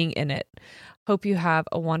somewhat being in it. Hope you have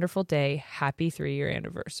a wonderful day. Happy 3-year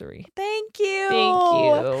anniversary. Thank you. Thank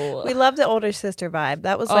you. We love the older sister vibe.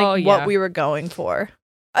 That was like what we were going for.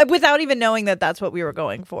 Without even knowing that that's what we were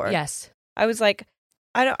going for. Yes. I was like,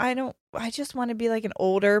 I just want to be like an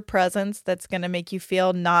older presence that's going to make you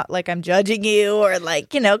feel not like I'm judging you or like,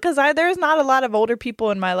 because there's not a lot of older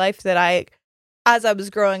people in my life that as I was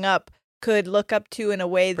growing up, could look up to in a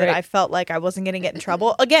way that I felt like I wasn't going to get in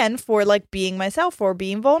trouble again for like being myself or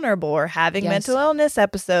being vulnerable or having mental illness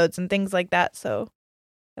episodes and things like that. So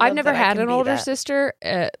I've never had an older sister.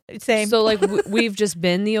 Same. So like we've just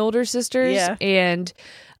been the older sisters. Yeah. And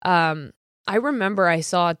I remember I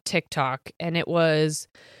saw TikTok and it was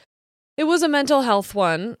a mental health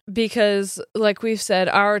one, because like we've said,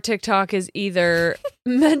 our TikTok is either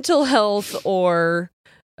mental health or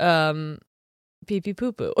pee pee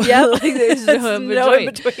poo poo. Yeah, like there's no in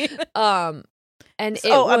between. And it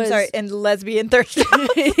was, I'm sorry, and lesbian thirst trap.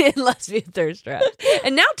 And lesbian thirst trap.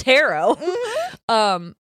 And now tarot.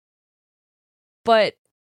 But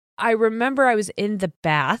I remember I was in the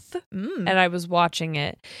bath and I was watching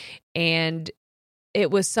it, and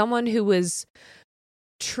it was someone who was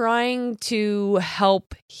trying to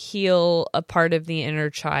help heal a part of the inner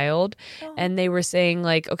child. And they were saying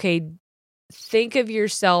like, okay, think of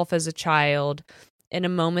yourself as a child in a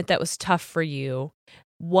moment that was tough for you.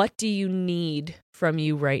 What do you need from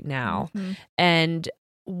you right now? Mm-hmm. And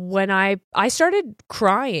when I started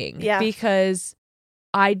crying because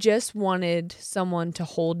I just wanted someone to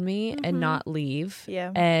hold me and not leave.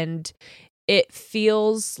 Yeah. And it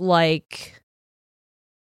feels like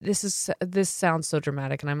this sounds so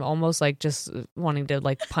dramatic, and I'm almost like just wanting to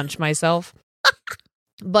like punch myself.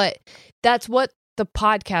 But that's what the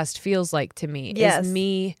podcast feels like to me. Yes. Is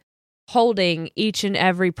me holding each and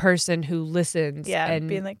every person who listens and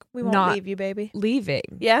being like, we won't leave you, baby.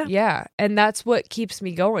 Leaving. Yeah. Yeah. And that's what keeps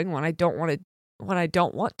me going when I don't want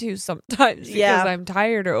to sometimes, because I'm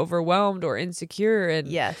tired or overwhelmed or insecure.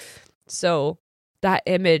 And so that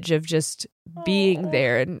image of just being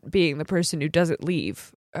there and being the person who doesn't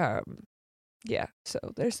leave. So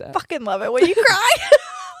there's that. Fucking love it when you cry.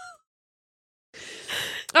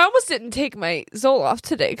 I almost didn't take my Zoloft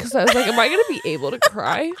today because I was like, am I going to be able to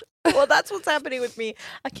cry? Well, that's what's happening with me.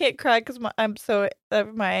 I can't cry because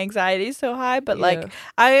my anxiety is so high, but like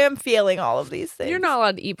I am feeling all of these things. You're not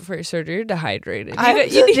allowed to eat before your surgery. You're dehydrated.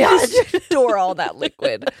 You need to store all that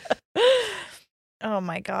liquid. Oh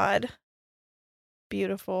my God.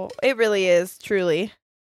 Beautiful. It really is, truly.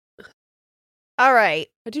 All right.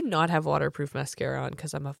 I do not have waterproof mascara on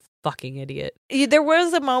because I'm a fucking idiot. There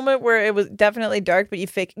was a moment where it was definitely dark, but you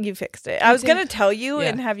fixed it. I was going to tell you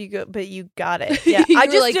and have you go, but you got it. Yeah. I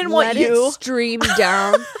just didn't want you to stream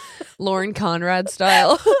down Lauren Conrad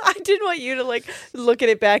style. I didn't want you to like look at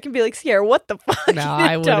it back and be like, Sierra, what the fuck? No,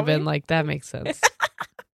 I would have been like, that makes sense.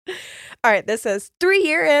 All right. This says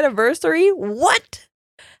 3-year anniversary. What?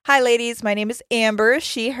 Hi, ladies. My name is Amber.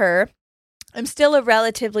 She, her. I'm still a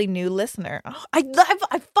relatively new listener. Oh, I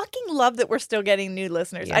fucking love that we're still getting new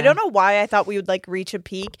listeners. Yeah. I don't know why I thought we would like reach a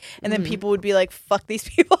peak and then people would be like, fuck these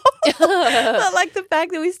people. But like the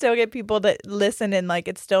fact that we still get people that listen and like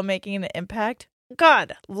it's still making an impact.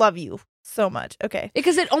 God, love you so much. Okay.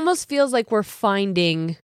 Because it almost feels like we're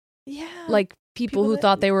finding like people who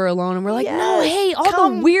thought they were alone and we're like, no, hey, all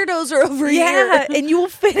the weirdos are over here. And you will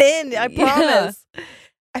fit in. I promise.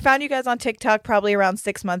 I found you guys on TikTok probably around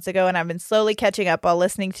 6 months ago, and I've been slowly catching up while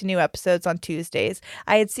listening to new episodes on Tuesdays.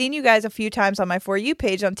 I had seen you guys a few times on my For You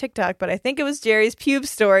page on TikTok, but I think it was Jerry's pube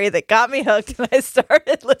story that got me hooked, and I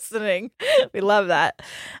started listening. We love that.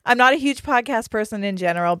 I'm not a huge podcast person in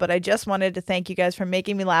general, but I just wanted to thank you guys for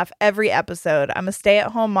making me laugh every episode. I'm a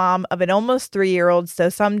stay-at-home mom of an almost 3-year-old, so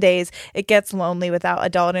some days it gets lonely without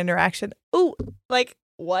adult interaction. Ooh, like,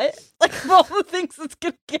 what? Like, of all the things that's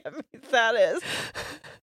going to get me, that is.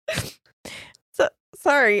 So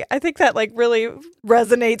sorry, I think that like really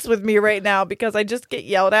resonates with me right now because I just get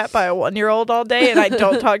yelled at by a 1-year-old all day and I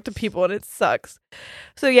don't talk to people and it sucks.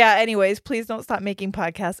 So yeah, anyways, please don't stop making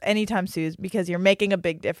podcasts anytime soon because you're making a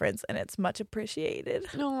big difference and it's much appreciated.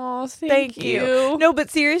 Oh, thank you. No, but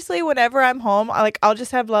seriously, whenever I'm home, I'll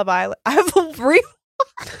just have Love Island. I have a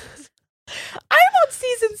rewatch. I'm on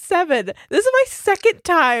season 7. This is my second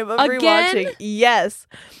time of rewatching. Yes.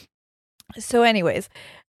 So anyways,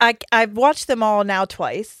 I've watched them all now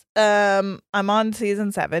twice. I'm on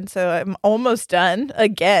season 7, so I'm almost done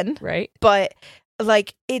again. Right. But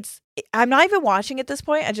like I'm not even watching at this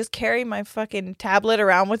point. I just carry my fucking tablet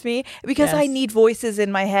around with me because I need voices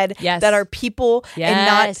in my head that are people and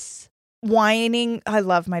not whining. I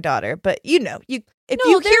love my daughter, but if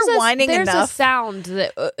you hear whining enough, there's a sound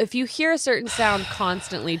that if you hear a certain sound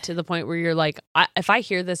constantly to the point where you're like, if I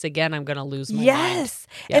hear this again, I'm gonna lose my mind. Yes,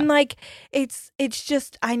 and like it's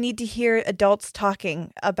just I need to hear adults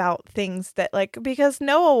talking about things that like because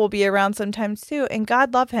Noah will be around sometimes too, and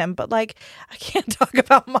God love him, but like I can't talk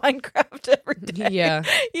about Minecraft every day. Yeah,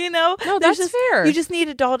 No, that's fair. You just need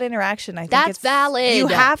adult interaction. I think that's valid. You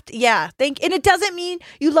have to, and it doesn't mean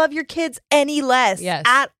you love your kids any less. Yes,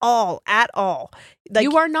 at all. Like,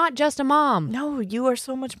 you are not just a mom. No, you are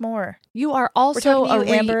so much more. You are also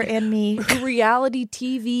Amber and me reality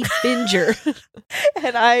TV binger.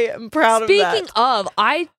 And I am proud of that. Speaking of,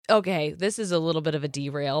 this is a little bit of a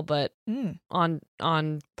derail, but on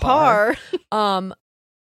par. I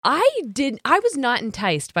was not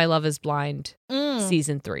enticed by Love is Blind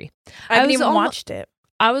season 3. I haven't even watched it.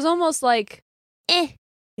 I was almost like,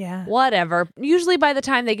 yeah, whatever. Usually by the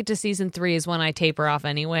time they get to season 3 is when I taper off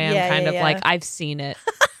anyway. I'm kind of like, I've seen it.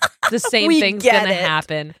 The same thing's going to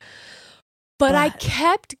happen. But I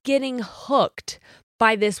kept getting hooked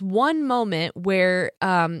by this one moment where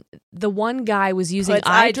the one guy was using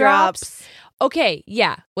eye drops. Okay,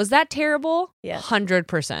 yeah. Was that terrible? Yes.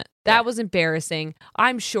 100%. That was embarrassing.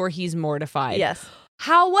 I'm sure he's mortified. Yes.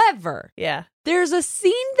 However, there's a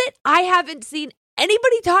scene that I haven't seen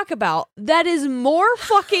anybody talk about that is more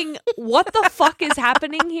fucking what the fuck is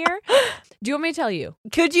happening here? Do you want me to tell you?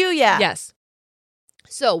 Could you? Yeah. Yes.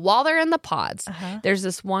 So while they're in the pods, there's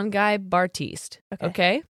this one guy, Bartiste.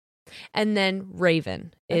 Okay. And then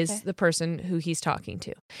Raven is the person who he's talking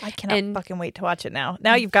to. I cannot fucking wait to watch it now.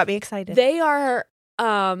 Now you've got me excited. They are,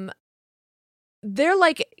 they're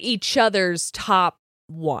like each other's top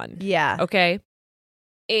one. Yeah. Okay.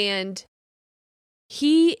 And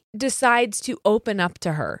he decides to open up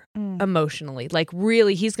to her emotionally. Like,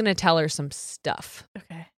 really, he's going to tell her some stuff.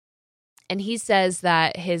 Okay. And he says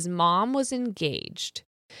that his mom was engaged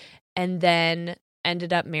and then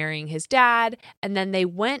ended up marrying his dad. And then they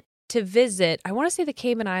went to visit, I want to say the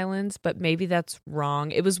Cayman Islands, but maybe that's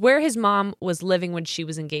wrong. It was where his mom was living when she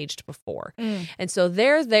was engaged before. And so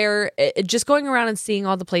they're there just going around and seeing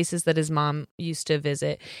all the places that his mom used to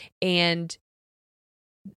visit. And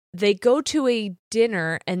they go to a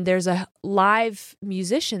dinner and there's a live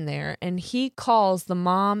musician there and he calls the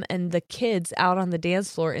mom and the kids out on the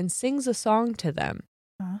dance floor and sings a song to them.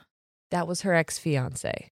 That was her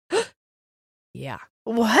ex-fiance. Yeah.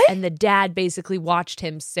 What? And the dad basically watched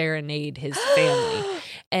him serenade his family.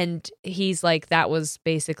 And he's like, that was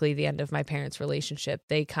basically the end of my parents' relationship.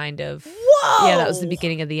 They kind of Whoa. Yeah, that was the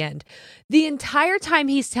beginning of the end. The entire time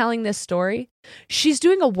he's telling this story, she's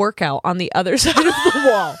doing a workout on the other side of the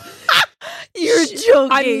wall. You're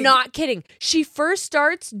joking. I'm not kidding. She first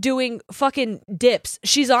starts doing fucking dips.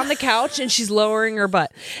 She's on the couch and she's lowering her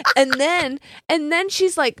butt. And then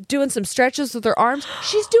she's like doing some stretches with her arms.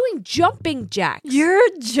 She's doing jumping jacks. You're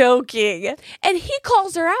joking. And he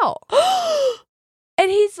calls her out.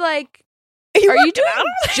 And he's like, are you doing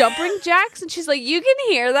jumping jacks? And she's like, you can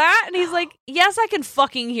hear that? And he's like, yes, I can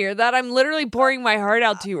fucking hear that. I'm literally pouring my heart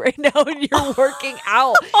out to you right now and you're working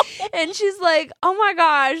out. And she's like, oh my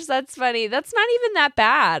gosh, that's funny. That's not even that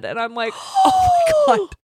bad. And I'm like, oh my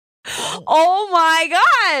God. Oh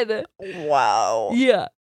my God. Wow. Yeah.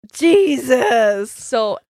 Jesus.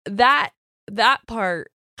 So that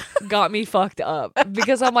part got me fucked up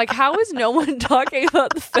because I'm like, how is no one talking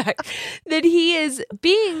about the fact that he is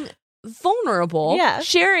being vulnerable,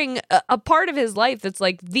 sharing a part of his life that's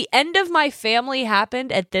like, the end of my family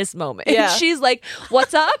happened at this moment. Yeah. And she's like,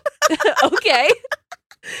 what's up? Okay.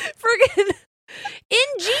 Friggin' in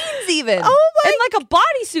jeans even. Oh my. And like a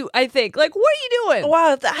bodysuit, I think. Like, what are you doing?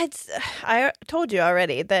 Wow. I told you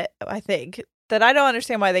already that I think that I don't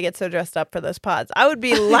understand why they get so dressed up for those pods. I would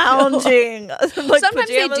be lounging. Like sometimes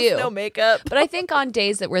pajamas, they do. no makeup. But I think on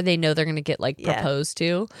days where they know they're going to get like proposed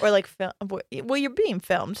to. Or like, well, you're being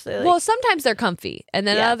filmed. So like, well, sometimes they're comfy. And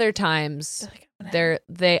then other times like,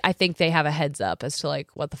 I think they have a heads up as to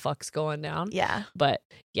like what the fuck's going down. yeah. But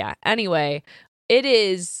yeah, anyway, it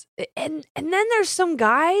is. And then there's some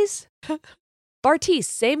guys. Bartise,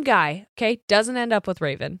 same guy. Okay. Doesn't end up with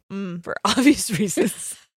Raven for obvious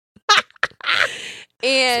reasons.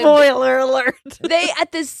 And spoiler alert. They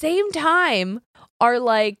at the same time are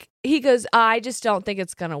like, he goes, I just don't think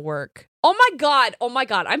it's gonna work. Oh my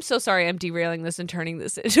god, I'm so sorry I'm derailing this and turning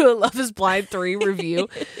this into a Love is Blind 3 review.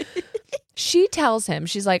 She tells him,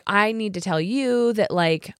 she's like, I need to tell you that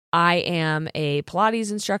like I am a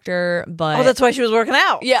Pilates instructor, but that's why she was working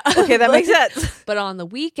out. Yeah. Okay, that makes sense. But on the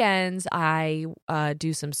weekends, I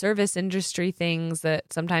do some service industry things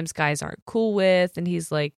that sometimes guys aren't cool with. And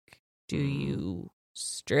he's like, do you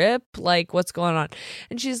strip? Like, what's going on?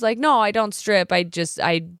 And she's like, no, I don't strip. I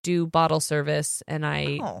do bottle service and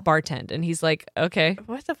I bartend. And he's like, okay,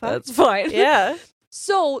 what the fuck? that's fine. Yeah.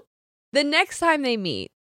 So the next time they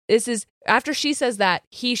meet, this is after she says that,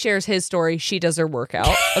 he shares his story. She does her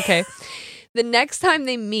workout. Okay. The next time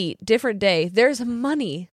they meet, different day, there's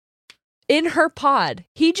money in her pod.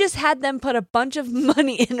 He just had them put a bunch of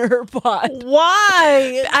money in her pod.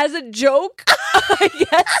 Why? As a joke, I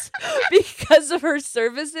guess, because of her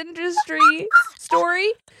service industry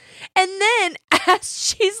story. And then as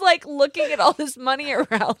she's like looking at all this money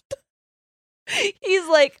around, he's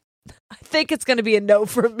like, I think it's going to be a no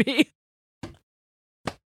from me.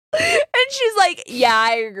 And she's like, yeah,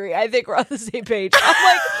 I agree. I think we're on the same page. I'm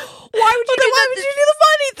like, why would you do the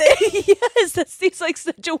money thing? Yes, that seems like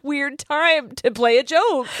such a weird time to play a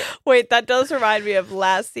joke. Wait, that does remind me of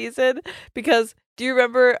last season because do you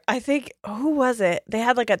remember, I think, who was it? They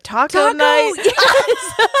had like a taco night.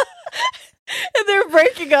 Yes. And they're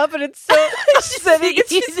breaking up and it's so upsetting.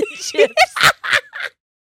 It's chips.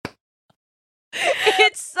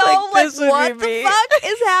 It's so like what the fuck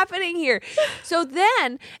is happening here? So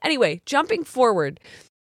then, anyway, jumping forward,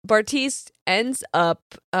 Bartise ends up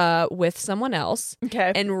with someone else.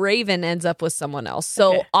 Okay. And Raven ends up with someone else.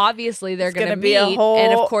 So obviously they're going to meet.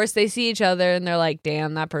 And of course they see each other and they're like,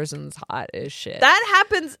 damn, that person's hot as shit. That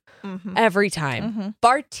happens every time.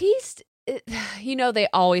 Bartise, you know, they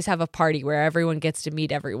always have a party where everyone gets to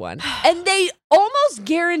meet everyone. And they almost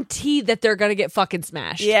guarantee that they're going to get fucking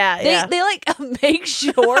smashed. Yeah, They like make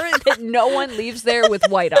sure that no one leaves there with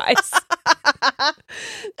white eyes.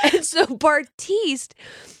 And so Bartise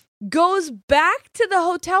goes back to the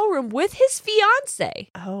hotel room with his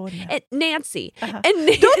fiance. Oh, no. And Nancy. And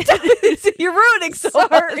don't tell me you're ruining so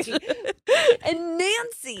sorry. much. And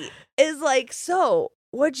Nancy is like, so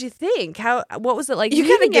what'd you think? What was it like? You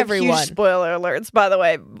gotta give everyone huge spoiler alerts, by the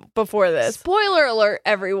way, before this. Spoiler alert,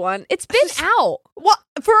 everyone. It's been out. What?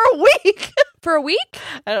 For a week? For a week?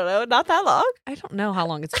 I don't know. Not that long. I don't know how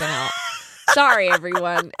long it's been out. Sorry,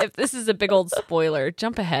 everyone. If this is a big old spoiler,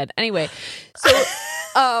 jump ahead. Anyway, so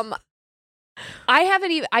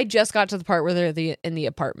I just got to the part where they're in the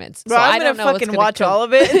apartments. So I'm I don't gonna know fucking watch all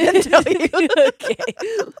of it and tell you. Okay.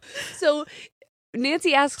 So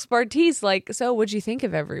Nancy asks Bartise, like, so what'd you think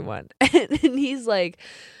of everyone? And he's like,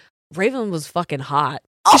 Raven was fucking hot.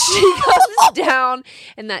 She comes down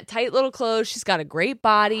in that tight little clothes. She's got a great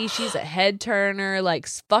body. She's a head turner, like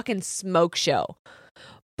fucking smoke show.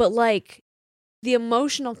 But like the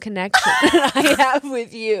emotional connection that I have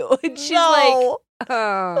with you. And she's like,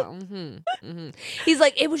 He's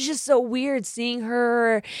like, it was just so weird seeing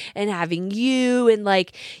her and having you. And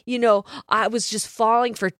like, you know, I was just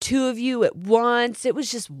falling for two of you at once. It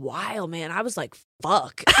was just wild, man. I was like,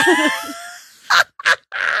 fuck. I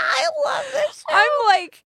love this show. I'm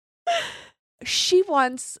like, she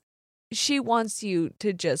wants you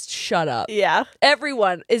to just shut up. Yeah.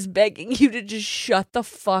 Everyone is begging you to just shut the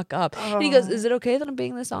fuck up. And he goes, is it okay that I'm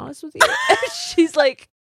being this honest with you? And she's like,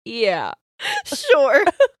 yeah. Sure.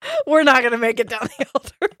 We're not going to make it down the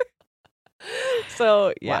altar.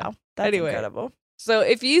 So, yeah. Wow. That's Anyway. incredible. So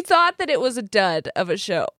if you thought that it was a dud of a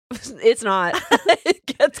show, it's not. It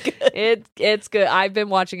gets good. It's good. I've been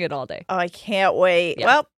watching it all day. Oh, I can't wait. Yeah.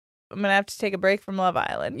 Well, I'm going to have to take a break from Love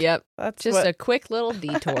Island. Yep. That's Just a quick little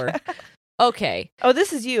detour. Okay. Oh,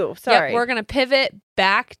 this is you. Sorry. Yep, we're going to pivot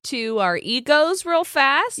back to our egos real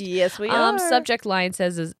fast. Yes, we are. Subject line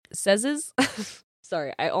says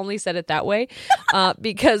sorry, I only said it that way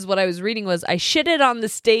because what I was reading was, I shitted on the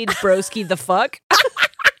stage, broski, the fuck.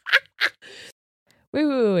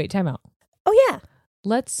 Wait, time out. Oh, yeah.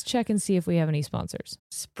 Let's check and see if we have any sponsors.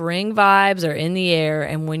 Spring vibes are in the air,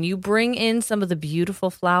 and when you bring in some of the beautiful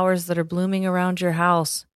flowers that are blooming around your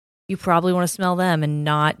house, you probably want to smell them and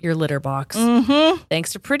not your litter box. Mm-hmm.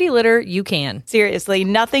 Thanks to Pretty Litter, you can. Seriously,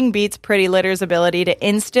 nothing beats Pretty Litter's ability to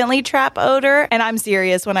instantly trap odor. And I'm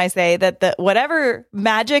serious when I say that whatever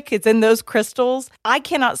magic is in those crystals, I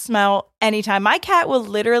cannot smell anytime. My cat will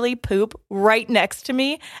literally poop right next to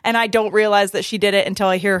me, and I don't realize that she did it until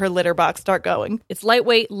I hear her litter box start going. It's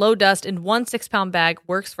lightweight, low dust, and 1 6-pound bag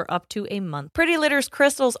works for up to a month. Pretty Litter's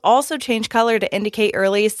crystals also change color to indicate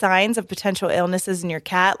early signs of potential illnesses in your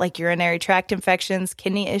cat, like urinary tract infections,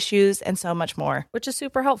 kidney issues, and so much more. Which is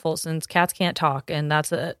super helpful since cats can't talk, and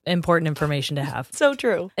that's important information to have. So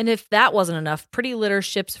true. And if that wasn't enough, Pretty Litter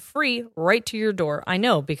ships free right to your door. I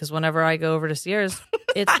know, because whenever I go over to Sierra's,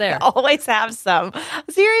 it's there. I always have some.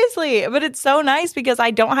 Seriously. But it's so nice because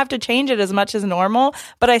I don't have to change it as much as normal,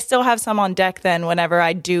 but I still have some on deck then whenever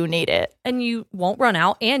I do need it. And you won't run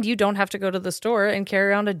out, and you don't have to go to the store and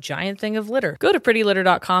carry around a giant thing of litter. Go to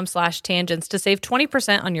prettylitter.com/tangents to save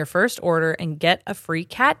 20% on your first order and get a free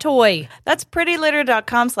cat toy. That's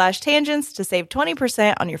prettylitter.com/tangents to save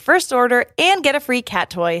 20% on your first order and get a free cat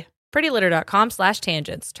toy.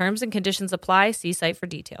 prettylitter.com/tangents. Terms and conditions apply. See site for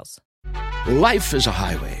details. Life is a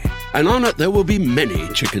highway, and on it there will be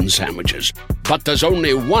many chicken sandwiches. But there's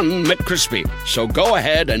only one McCrispy. So go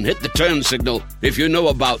ahead and hit the turn signal if you know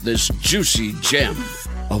about this juicy gem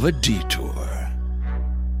of a detour.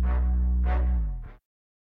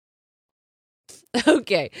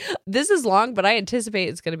 Okay, this is long, but I anticipate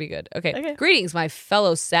it's going to be good. Okay. Greetings, my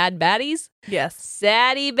fellow sad baddies. Yes.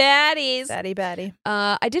 Saddy baddies. Saddy batty.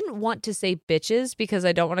 I didn't want to say bitches because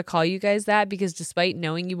I don't want to call you guys that, because despite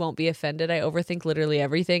knowing you won't be offended, I overthink literally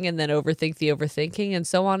everything and then overthink the overthinking, and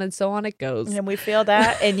so on it goes. And we feel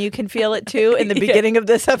that, and you can feel it too in the beginning of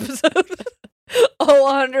this episode.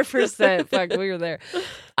 Oh, 100%. Fuck, we were there.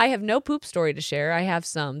 I have no poop story to share. I have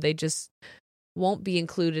some. They just won't be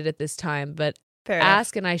included at this time, but Fair enough.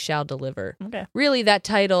 ask and I shall deliver. Okay. Really, that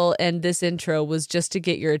title and this intro was just to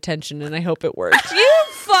get your attention, and I hope it worked. You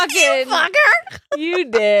fucking fucker. You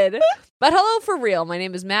did. But hello for real. My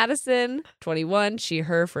name is Madison, 21, she,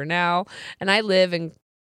 her for now, and I live in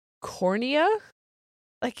Cornea?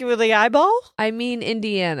 Like with the eyeball? I mean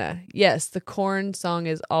Indiana. Yes, the corn song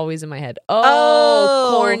is always in my head.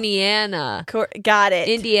 Oh. Corniana. Got it.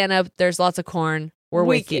 Indiana, there's lots of corn. We're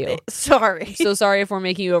with you. Sorry. So sorry if we're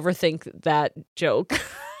making you overthink that joke.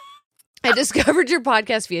 I discovered your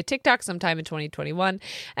podcast via TikTok sometime in 2021,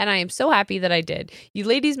 and I am so happy that I did. You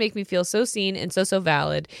ladies make me feel so seen and so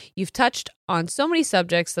valid. You've touched on so many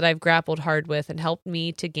subjects that I've grappled hard with and helped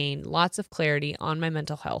me to gain lots of clarity on my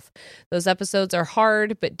mental health. Those episodes are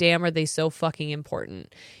hard, but damn are they so fucking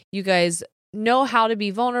important. You guys know how to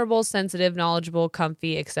be vulnerable, sensitive, knowledgeable,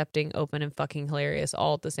 comfy, accepting, open, and fucking hilarious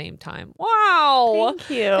all at the same time. Wow. Thank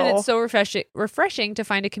you. And it's so refreshing to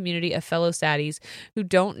find a community of fellow saddies who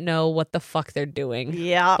don't know what the fuck they're doing,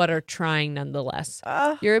 but are trying nonetheless.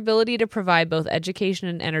 Your ability to provide both education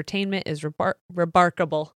and entertainment is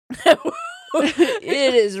remarkable.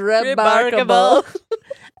 It is remarkable.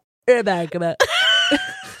 Remarkable.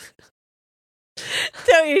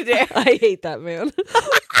 Don't you dare. I hate that man.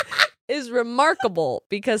 is remarkable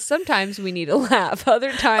because sometimes we need a laugh,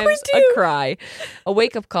 other times a cry, a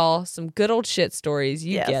wake-up call, some good old shit stories.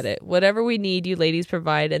 You get it. Whatever we need, you ladies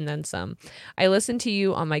provide, and then some. I listen to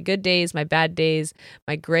you on my good days, my bad days,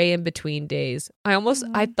 my gray in-between days.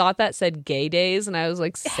 I thought that said gay days, and I was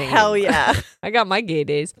like, same. Hell yeah. I got my gay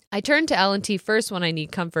days. I turn to L&T first when I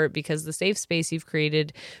need comfort because the safe space you've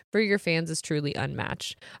created for your fans is truly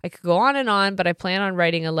unmatched. I could go on, but I plan on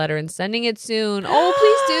writing a letter and sending it soon. Oh,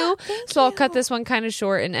 please do. So I'll cut this one kind of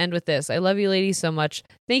short and end with this. I love you ladies so much.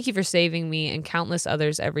 Thank you for saving me and countless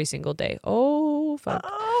others every single day. Oh, fuck.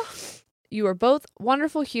 You are both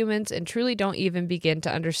wonderful humans and truly don't even begin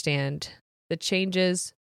to understand the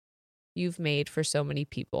changes you've made for so many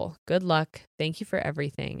people. Good luck. Thank you for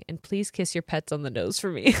everything. And please kiss your pets on the nose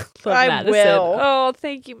for me. I Madison. will. Oh,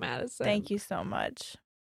 thank you, Madison. Thank you so much.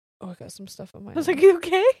 Oh, I got some stuff in my eye. I was like, you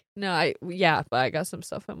okay? No, but I got some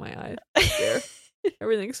stuff in my eye. There.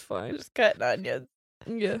 Everything's fine. Just cutting onions.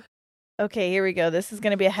 Yeah. Okay, here we go. This is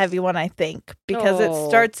going to be a heavy one, I think, because it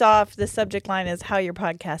starts off, the subject line is how your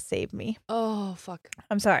podcast saved me. Oh, fuck.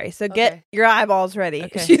 I'm sorry. So get your eyeballs ready.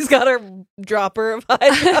 Okay. She's got her dropper of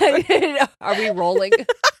eye drops. Are we rolling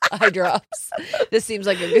eye drops? This seems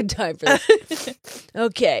like a good time for this.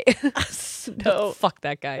 Okay. No. Fuck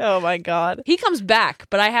that guy. Oh, my God. He comes back,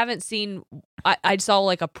 but I haven't seen... I saw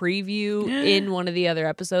like a preview in one of the other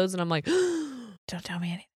episodes, and I'm like... Don't tell me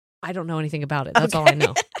anything. I don't know anything about it. That's all I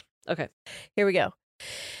know. Okay. Here we go.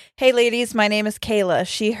 Hey, ladies. My name is Kayla,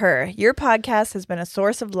 she, her. Your podcast has been a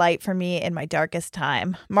source of light for me in my darkest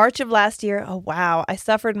time. March of last year, oh, wow, I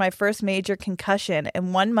suffered my first major concussion,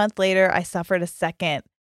 and 1 month later, I suffered a second.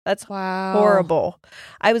 That's horrible.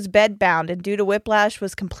 I was bedbound, and due to whiplash,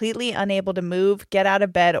 was completely unable to move, get out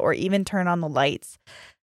of bed, or even turn on the lights.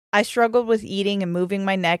 I struggled with eating and moving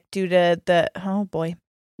my neck due to the,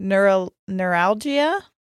 neuralgia.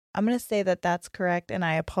 I'm going to say that that's correct, and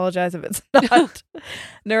I apologize if it's not.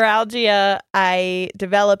 Neuralgia I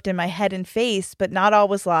developed in my head and face, but not all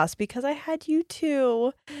was lost because I had you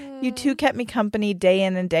two. You two kept me company day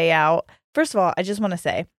in and day out. First of all, I just want to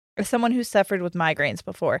say, as someone who suffered with migraines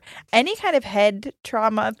before, any kind of head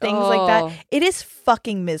trauma, things like that, it is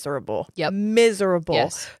fucking miserable. Yep. Miserable.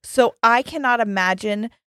 Yes. So I cannot imagine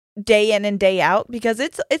day in and day out because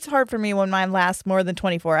it's hard for me when mine lasts more than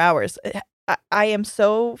 24 hours. I am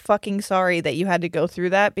so fucking sorry that you had to go through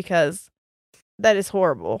that because that is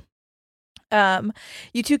horrible.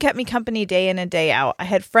 You two kept me company day in and day out. I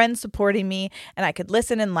had friends supporting me and I could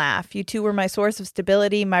listen and laugh. You two were my source of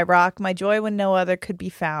stability, my rock, my joy when no other could be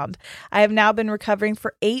found. I have now been recovering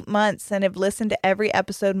for 8 months and have listened to every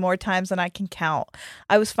episode more times than I can count.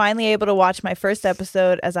 I was finally able to watch my first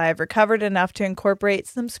episode as I have recovered enough to incorporate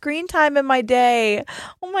some screen time in my day.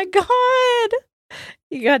 Oh my God.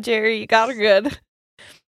 You got Jerry. You got her good.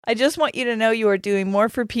 I just want you to know you are doing more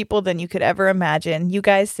for people than you could ever imagine. You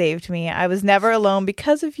guys saved me. I was never alone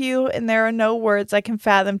because of you, and there are no words I can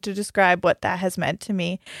fathom to describe what that has meant to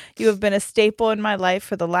me. You have been a staple in my life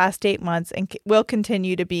for the last 8 months and will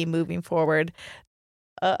continue to be moving forward.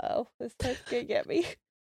 Uh-oh. This text gonna get me.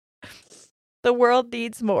 The world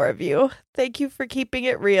needs more of you. Thank you for keeping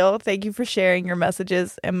it real. Thank you for sharing your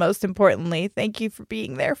messages. And most importantly, thank you for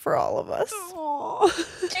being there for all of us.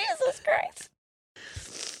 Aww. Jesus Christ.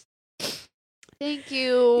 Thank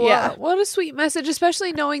you. Yeah. What a sweet message,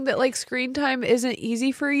 especially knowing that like screen time isn't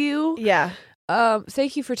easy for you. Yeah.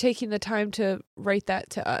 Thank you for taking the time to write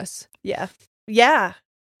that to us. Yeah. Yeah.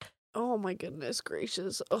 Oh my goodness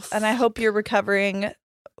gracious. Ugh. And I hope you're recovering.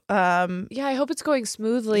 Yeah, I hope it's going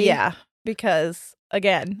smoothly. Yeah. Because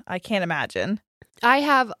again, I can't imagine. I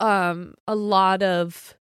have a lot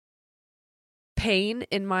of pain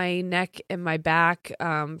in my neck and my back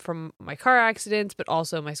from my car accidents, but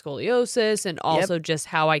also my scoliosis and also just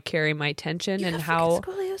how I carry my tension You and have how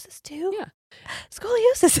scoliosis too? Yeah.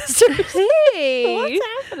 Scoliosis sisters. Hey, What's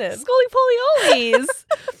happening?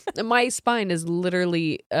 Scoliopolioles. My spine is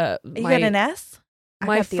literally You got an S? I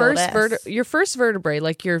my got the old first S. your first vertebrae,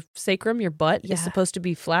 like your sacrum, your butt, Yeah. is supposed to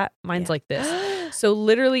be flat. Mine's Yeah. like this. So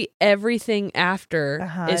literally everything after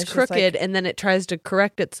is it's just crooked, like- and then it tries to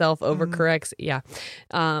correct itself, overcorrects. Yeah.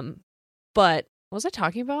 But what was I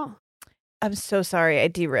talking about? I'm so sorry I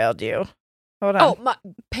derailed you. Hold on. Oh, my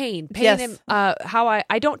pain. Yes. And how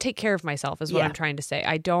I don't take care of myself is what Yeah. I'm trying to say.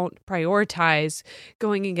 I don't prioritize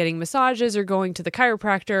going and getting massages or going to the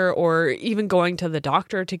chiropractor or even going to the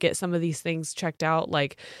doctor to get some of these things checked out.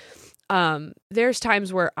 Like, there's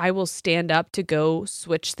times where I will stand up to go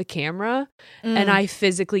switch the camera and I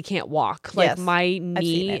physically can't walk. Like Yes, my seen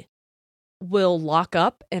knee it. will lock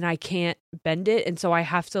up and I can't bend it. And so I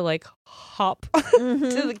have to like hop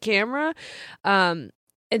to the camera.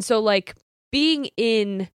 And so like being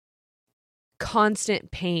in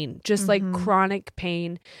constant pain, just like chronic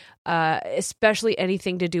pain, especially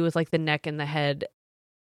anything to do with like the neck and the head,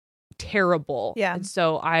 terrible. Yeah. And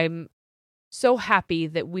so I'm so happy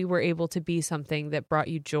that we were able to be something that brought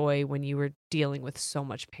you joy when you were dealing with so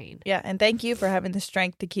much pain. Yeah, and thank you for having the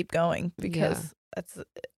strength to keep going, because that's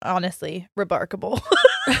honestly remarkable.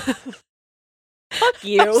 Fuck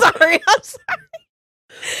you. I'm sorry.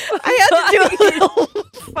 I had to do a little.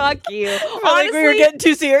 Fuck you. Honestly, we were getting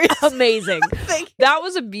too serious. Amazing. Thank you. That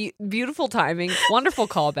was a beautiful timing. Wonderful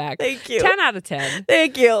callback. Thank you. 10 out of 10.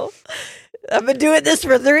 Thank you. I've been doing this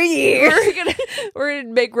for 3 years. We're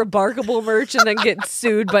gonna make Rebarkable merch and then get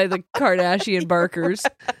sued by the Kardashian barkers.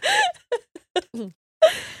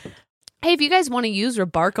 Hey, if you guys want to use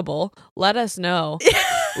Rebarkable, let us know.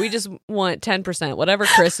 We just want 10%, whatever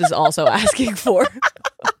Chris is also asking for.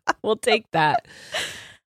 We'll take that.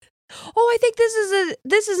 Oh, I think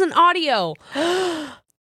this is an audio.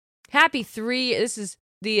 Happy 3. This is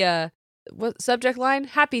the what subject line?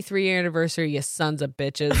 Happy 3-year anniversary, you sons of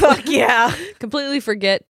bitches. Fuck yeah. Completely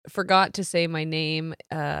forgot to say my name.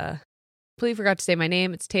 Completely forgot to say my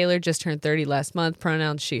name. It's Taylor, just turned 30 last month.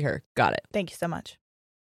 Pronouns she, her. Got it. Thank you so much.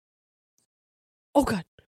 Oh God.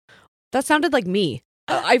 That sounded like me.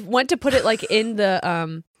 I went to put it like in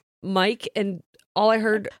the mic, and all I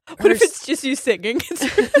heard. What if it's just you singing?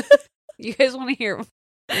 You guys want to hear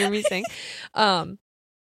me sing?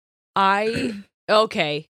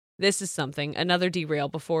 Okay. This is something. Another derail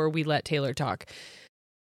before we let Taylor talk.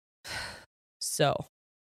 So,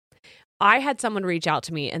 I had someone reach out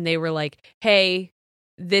to me, and they were like, "Hey,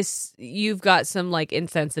 you've got some like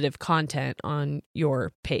insensitive content on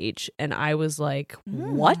your page," and I was like,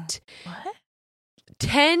 "What?"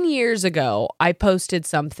 10 years ago, I posted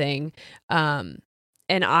something, and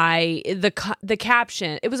the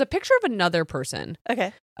caption, it was a picture of another person.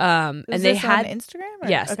 Okay. And they had on Instagram?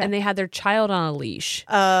 Yes, okay. and they had their child on a leash.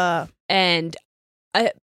 And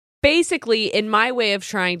basically, in my way of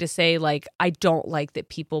trying to say, like, I don't like that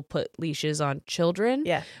people put leashes on children.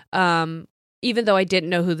 Yeah. Even though I didn't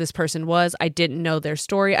know who this person was, I didn't know their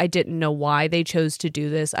story, I didn't know why they chose to do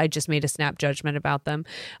this. I just made a snap judgment about them.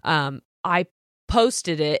 I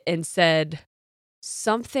posted it and said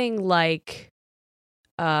something like,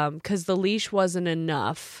 because the leash wasn't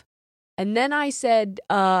enough. And then I said,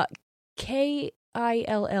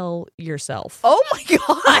 KILL yourself. Oh my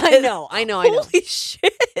God. I know. Holy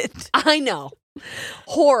shit. I know.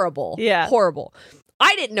 Horrible. Yeah. Horrible.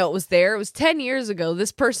 I didn't know it was there. It was 10 years ago.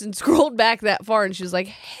 This person scrolled back that far and she was like,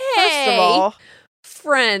 hey, First of all,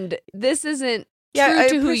 friend, this isn't yeah, true I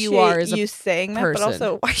to who you are as a you saying that, person. but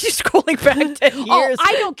also, why are you scrolling back 10 years? Oh,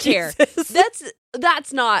 I don't care. Jesus.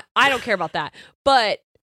 That's not, I don't care about that. But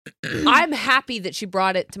I'm happy that she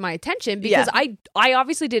brought it to my attention because I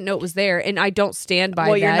obviously didn't know it was there, and I don't stand by that.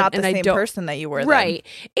 Well, you're not the and same person that you were then. Right.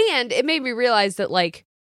 And it made me realize that, like,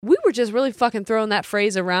 we were just really fucking throwing that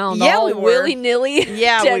phrase around all we were. willy-nilly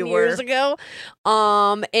Yeah, 10 we years were. ago.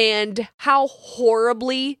 And how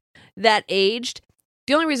horribly that aged.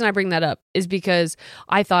 The only reason I bring that up is because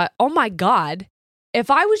I thought, oh my God, if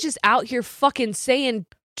I was just out here fucking saying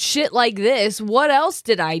shit like this, what else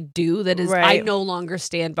did I do that is I no longer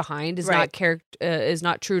stand behind, is not is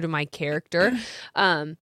not true to my character.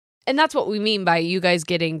 And that's what we mean by you guys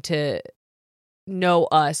getting to know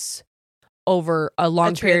us over a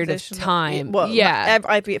long period of time. Well,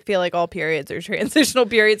 I feel like all periods are transitional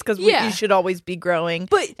periods because you should always be growing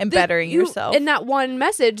and bettering yourself. In that one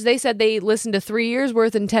message, they said they listened to 3 years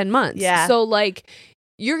worth in 10 months. Yeah. So, like,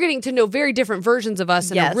 you're getting to know very different versions of us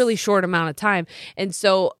in a really short amount of time. And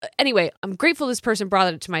so, anyway, I'm grateful this person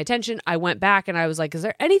brought it to my attention. I went back and I was like, is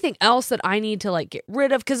there anything else that I need to, like, get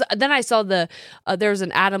rid of? Because then I saw there's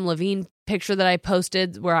an Adam Levine picture that I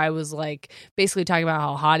posted where I was, like, basically talking about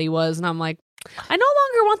how hot he was. And I'm like, I no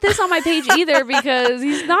longer want this on my page either because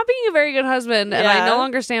he's not being a very good husband. And I no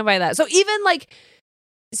longer stand by that. So even, like,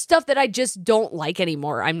 stuff that I just don't like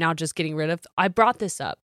anymore, I'm now just getting rid of. I brought this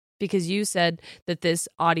up because you said that this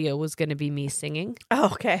audio was going to be me singing.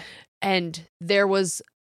 Oh, okay. And there was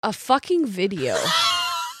a fucking video.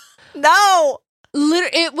 No!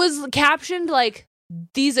 It was captioned like,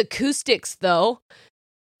 these acoustics, though.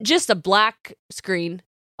 Just a black screen.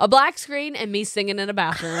 A black screen and me singing in a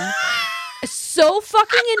bathroom. So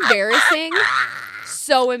fucking embarrassing.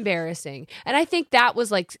 So embarrassing. And I think that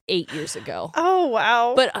was like 8 years ago. Oh,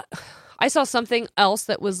 wow. But I saw something else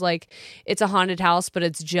that was like, it's a haunted house, but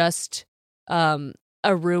it's just a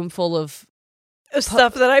room full of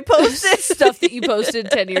stuff that I posted. Stuff that you posted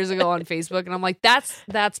 10 years ago on Facebook. And I'm like,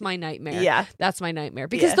 that's my nightmare. Yeah. That's my nightmare.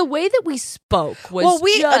 Because the way that we spoke was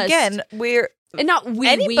And not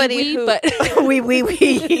anybody who but not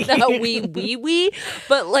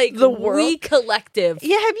but like the world. we collective.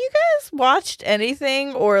 Yeah, have you guys watched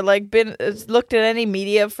anything or like been looked at any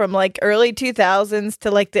media from like early 2000s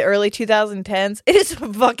to like the early 2010s? It is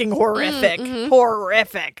fucking horrific.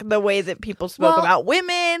 Horrific the way that people spoke about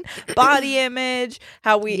women, body image,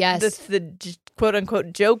 how we the quote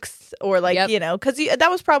unquote jokes or like because that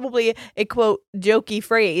was probably a quote jokey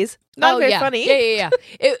phrase. Not very funny. Yeah.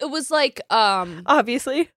 It was like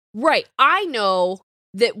obviously. Right. I know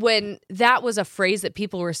that when that was a phrase that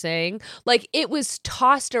people were saying, like it was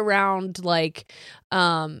tossed around like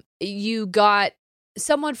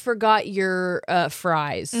someone forgot your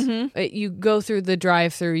fries. You go through the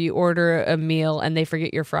drive-thru, you order a meal, and they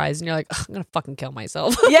forget your fries, and you're like, I'm gonna fucking kill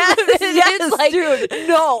myself. Yes, it's like, dude.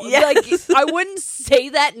 No, Yes. like I wouldn't say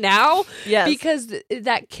that now, because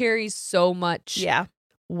that carries so much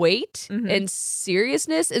weight and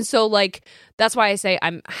seriousness, and so like that's why I say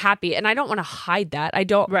I'm happy, and I don't want to hide that. I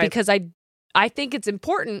don't because I think it's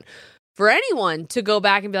important for anyone to go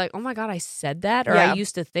back and be like, oh my God, I said that, or I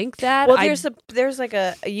used to think that. Well, there's like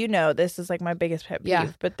a, this is like my biggest pet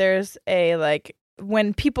peeve, but there's a like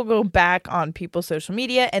when people go back on people's social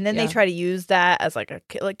media and then they try to use that as like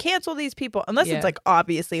cancel these people, unless it's like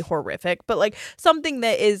obviously horrific, but like something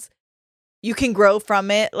that is you can grow from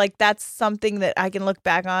it. Like that's something that I can look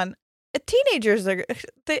back on. Teenagers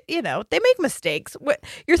they make mistakes.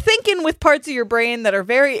 You're thinking with parts of your brain that are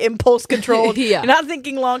very impulse controlled. You're not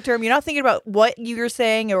thinking long term. You're not thinking about what you're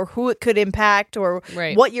saying or who it could impact or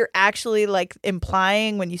what you're actually like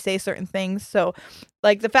implying when you say certain things. So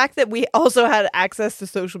like the fact that we also had access to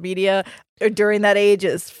social media during that age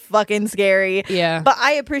is fucking scary. Yeah. But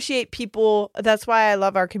I appreciate people. That's why I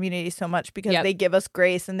love our community so much, because they give us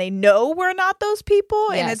grace and they know we're not those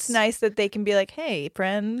people. Yes. And it's nice that they can be like, hey,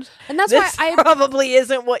 friend. And that's this why I probably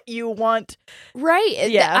isn't what you want. Right.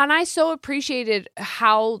 Yeah. And I so appreciated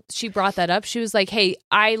how she brought that up. She was like, hey,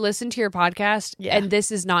 I listened to your podcast and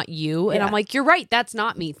this is not you. And I'm like, you're right. That's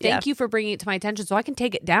not me. Thank you for bringing it to my attention so I can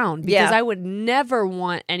take it down, because I would never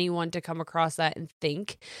want anyone to come across that and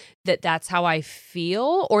think that that's how I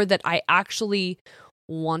feel, or that I actually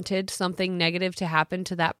wanted something negative to happen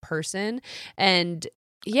to that person. And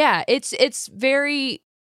it's very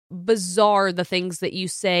bizarre, the things that you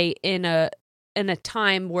say in a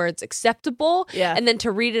time where it's acceptable, and then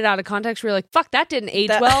to read it out of context, we're like, fuck, that didn't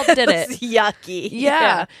age well, did it? Yucky.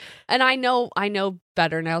 Yeah. And I know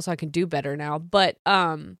better now, so I can do better now. But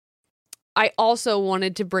I also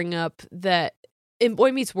wanted to bring up that in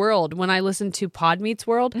Boy Meets World, when I listened to Pod Meets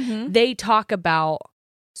World, they talk about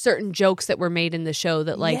certain jokes that were made in the show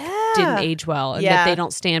that like didn't age well, and that they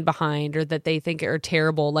don't stand behind, or that they think are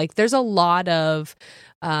terrible. Like there's a lot of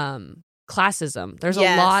classism. There's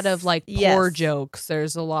a lot of like poor jokes.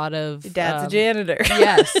 There's a lot of dad's a janitor.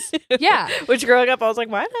 Yes. Yeah. Which growing up I was like,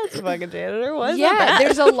 my dad's a fucking janitor. Why is that bad?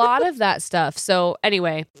 There's a lot of that stuff. So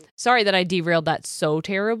anyway, sorry that I derailed that so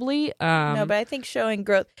terribly. No, but I think showing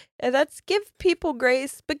growth, that's give people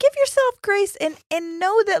grace, but give yourself grace and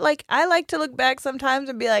know that like I like to look back sometimes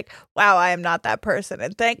and be like, wow, I am not that person,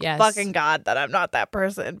 and thank fucking God that I'm not that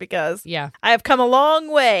person, because I have come a long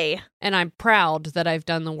way. And I'm proud that I've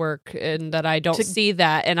done the work and that I don't see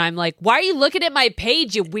that. And I'm like, why are you looking at my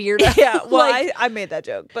page, you weirdo? Yeah, well, like, I made that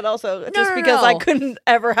joke, but also because I couldn't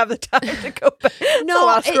ever have the time to go back. It's a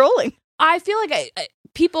lot of scrolling. I feel like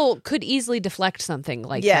people could easily deflect something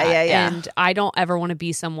like that. Yeah. And I don't ever want to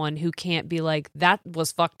be someone who can't be like, that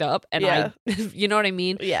was fucked up. And I, you know what I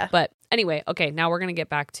mean? Yeah. But anyway, okay, now we're going to get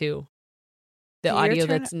back to the audio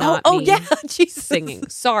that's not me Jesus. singing.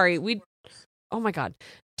 Sorry. Oh my God.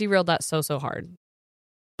 Derailed that so hard.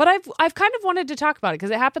 But I've kind of wanted to talk about it because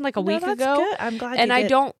it happened like a week ago. Good. I'm glad. And I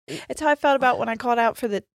don't. It's how I felt about when I got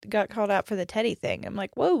called out for the Teddy thing. I'm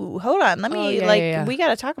like, whoa, hold on, let me we got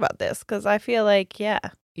to talk about this, because I feel like I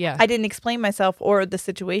didn't explain myself or the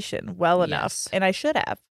situation well enough, and I should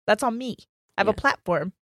have. That's on me. I have a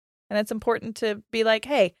platform, and it's important to be like,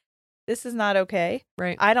 hey, this is not okay.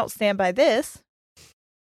 Right. I don't stand by this.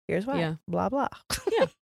 Here's why. Yeah. Blah blah. Yeah.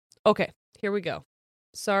 Okay. Here we go.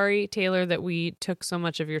 Sorry, Taylor, that we took so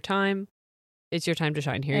much of your time. It's your time to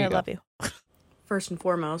shine. Here you go. I love you. First and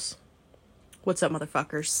foremost, what's up,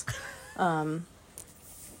 motherfuckers? I'm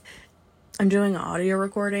doing an audio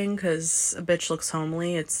recording because a bitch looks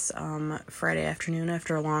homely. It's Friday afternoon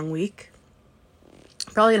after a long week.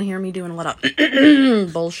 Probably gonna hear me doing a lot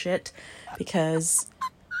of bullshit because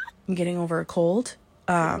I'm getting over a cold.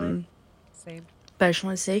 Same. But I just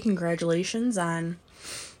want to say congratulations on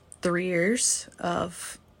 3 years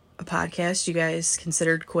of a podcast you guys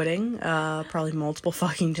considered quitting, probably multiple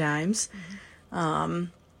fucking times.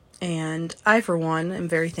 And I, for one, am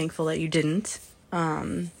very thankful that you didn't.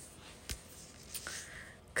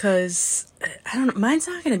 Because, I don't know, mine's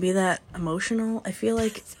not going to be that emotional. I feel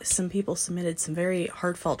like some people submitted some very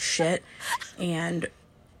heartfelt shit, and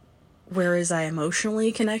whereas I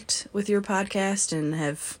emotionally connect with your podcast and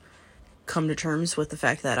have come to terms with the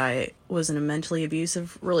fact that I was in a mentally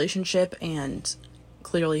abusive relationship and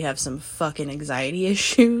clearly have some fucking anxiety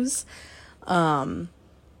issues,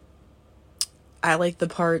 I like the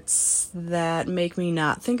parts that make me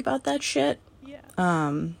not think about that shit.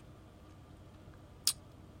 Yeah.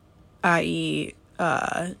 I.e.,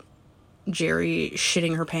 Jerry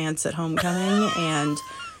shitting her pants at homecoming, and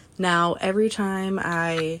now every time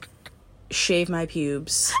I shave my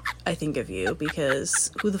pubes, I think of you, because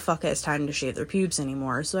who the fuck has time to shave their pubes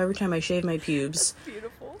anymore? So every time I shave my pubes,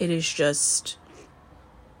 it is just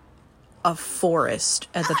a forest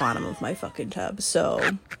at the bottom of my fucking tub.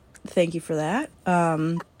 So thank you for that.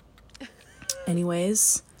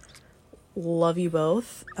 Anyways, love you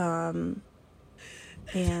both.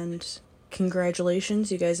 And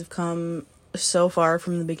congratulations, you guys have come so far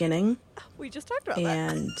from the beginning. We just talked about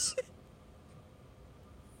and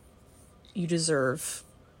you deserve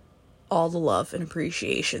all the love and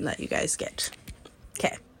appreciation that you guys get.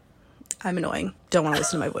 Okay. I'm annoying. Don't want to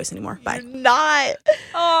listen to my voice anymore. Bye. You're not.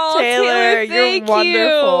 Oh, Taylor, thank you're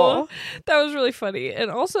wonderful. you. That was really funny.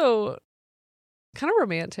 And also kind of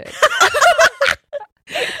romantic.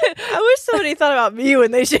 I wish somebody thought about me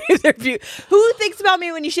when they shave their pubes. Who thinks about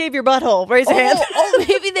me when you shave your butthole? Raise your hand. Oh,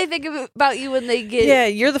 maybe they think about you when they get... Yeah,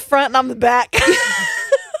 you're the front and I'm the back.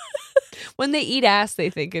 When they eat ass, they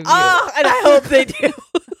think of you. Oh, and I hope they do.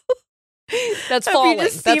 That's Have you falling.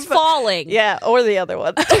 just That's seen- falling. Yeah, or the other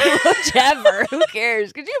one. Whichever. Who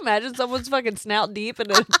cares? Could you imagine someone's fucking snout deep in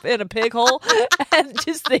a pig hole and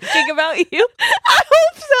just thinking about you? I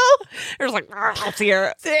hope so. They're just like, let's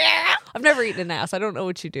hear it. I've never eaten an ass. I don't know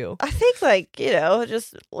what you do. I think, like,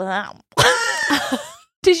 just...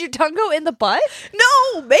 Does your tongue go in the butt?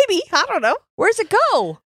 No, maybe. I don't know. Where's it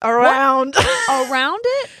go? Around. Around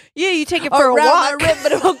it? Yeah, you take it for a Around walk. my rib,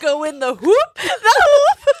 but it won't go in the whoop.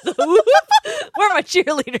 The whoop. Where are my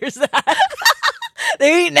cheerleaders at?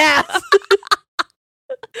 They're eating ass.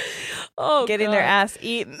 Oh, Getting God. their ass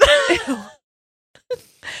eaten.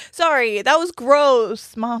 Sorry, that was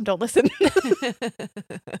gross. Mom, don't listen.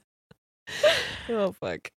 Oh,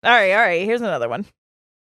 fuck. All right. Here's another one.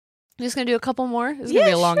 I'm just going to do a couple more. This is going to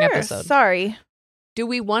be a long sure. episode. Sorry. Do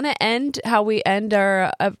we want to end how we end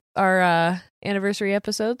our anniversary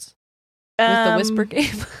episodes? With the whisper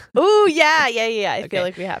game? Ooh, yeah. I Okay. feel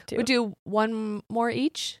like we have to. We'll do one more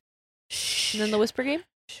each? Shh. And then the whisper game?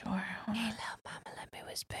 Sure. Hey, little mama, let me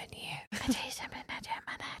whisper in your ear. I tell you something I do.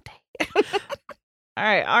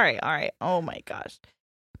 All right. Oh my gosh.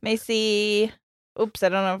 Macy. Oops, I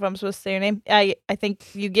don't know if I'm supposed to say your name. I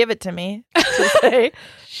think you give it to me to say.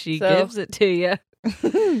 She So- gives it to you.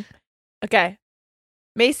 Okay.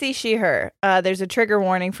 Macy, she, her. There's a trigger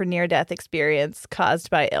warning for near-death experience caused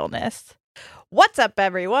by illness. What's up,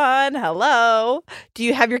 everyone? Hello. Do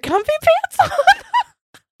you have your comfy pants on?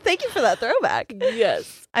 Thank you for that throwback.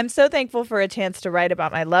 Yes. I'm so thankful for a chance to write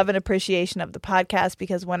about my love and appreciation of the podcast,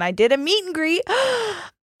 because when I did a meet and greet, oh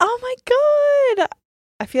my God.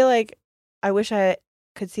 I feel like I wish I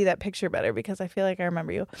could see that picture better, because I feel like I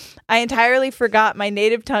remember you. I entirely forgot my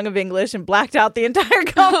native tongue of English and blacked out the entire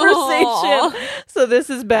conversation. So this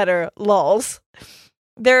is better. Lols.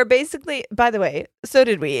 There are basically, by the way, so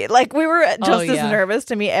did we. Like, we were just as nervous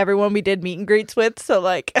to meet everyone we did meet and greets with. So,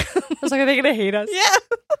 like, I was like, are they going to hate us?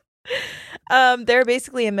 Yeah. There are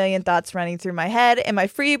basically a million thoughts running through my head and my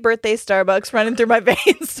free birthday Starbucks running through my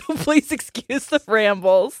veins. So please excuse the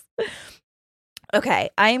rambles. Okay,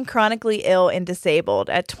 I am chronically ill and disabled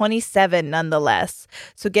at 27 nonetheless.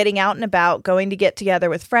 So getting out and about, going to get together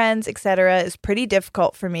with friends, etc. is pretty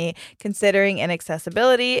difficult for me, considering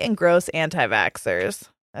inaccessibility and gross anti-vaxxers.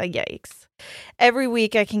 Yikes. Every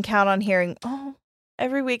week I can count on hearing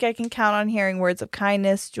words of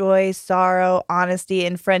kindness, joy, sorrow, honesty,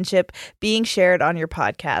 and friendship being shared on your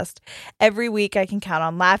podcast. Every week I can count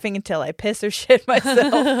on laughing until I piss or shit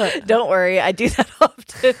myself. Don't worry, I do that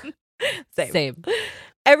often. Same.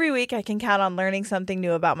 Every week I can count on learning something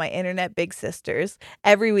new about my internet big sisters.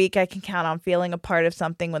 Every week I can count on feeling a part of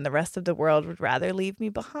something when the rest of the world would rather leave me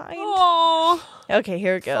behind. Aww. Okay,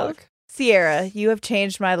 here it goes. Fuck. Sierra, you have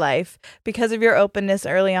changed my life. Because of your openness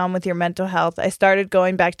early on with your mental health, I started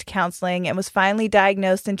going back to counseling and was finally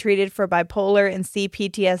diagnosed and treated for bipolar and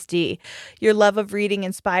CPTSD. Your love of reading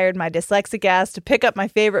inspired my dyslexic ass to pick up my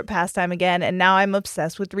favorite pastime again, and now I'm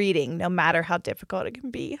obsessed with reading, no matter how difficult it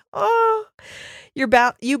can be. Oh, you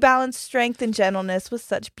balance strength and gentleness with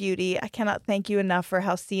such beauty. I cannot thank you enough for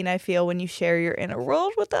how seen I feel when you share your inner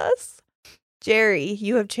world with us. Jerry,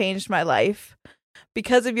 you have changed my life.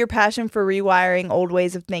 Because of your passion for rewiring old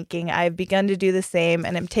ways of thinking, I have begun to do the same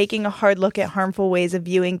and am taking a hard look at harmful ways of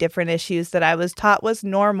viewing different issues that I was taught was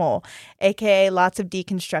normal, aka lots of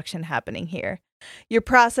deconstruction happening here. Your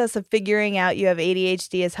process of figuring out you have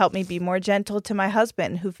ADHD has helped me be more gentle to my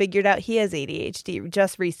husband, who figured out he has ADHD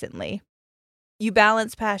just recently. You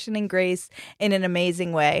balance passion and grace in an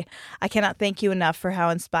amazing way. I cannot thank you enough for how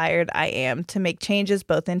inspired I am to make changes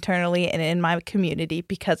both internally and in my community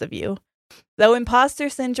because of you. Though imposter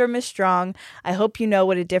syndrome is strong, I hope you know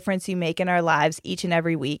what a difference you make in our lives each and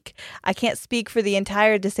every week. I can't speak for the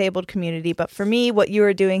entire disabled community, but for me, what you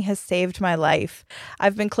are doing has saved my life.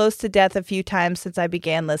 I've been close to death a few times since I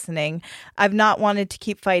began listening. I've not wanted to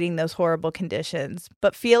keep fighting those horrible conditions,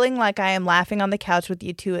 but feeling like I am laughing on the couch with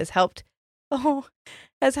you two has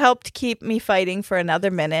helped keep me fighting for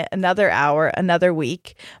another minute, another hour, another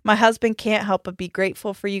week. My husband can't help but be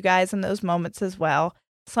grateful for you guys in those moments as well.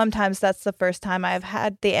 Sometimes that's the first time I have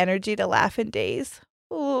had the energy to laugh in days.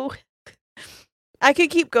 Ooh. I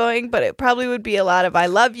could keep going, but it probably would be a lot of I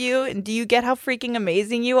love you, and do you get how freaking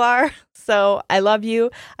amazing you are? So I love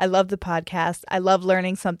you. I love the podcast. I love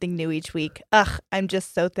learning something new each week. Ugh, I'm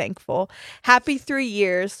just so thankful. Happy 3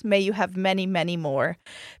 years. May you have many, many more.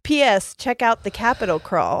 P.S. Check out the Capital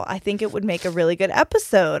Crawl. I think it would make a really good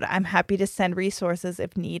episode. I'm happy to send resources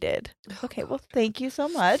if needed. Okay, well, thank you so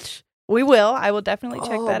much. We will. I will definitely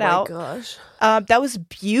check that out. Oh my gosh. That was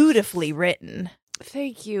beautifully written.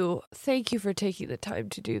 Thank you. Thank you for taking the time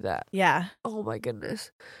to do that. Yeah. Oh my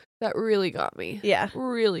goodness. That really got me. Yeah.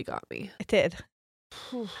 Really got me. It did.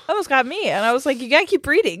 Almost got me. And I was like, you gotta keep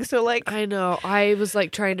reading. So like, I know. I was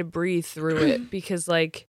like trying to breathe through it because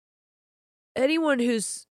like anyone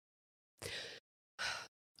who's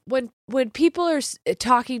when people are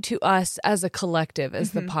talking to us as a collective,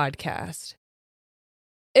 as the podcast,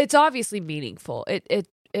 it's obviously meaningful.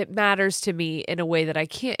 It matters to me in a way that I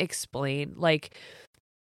can't explain. Like,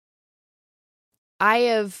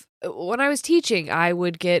 when I was teaching, I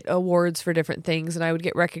would get awards for different things and I would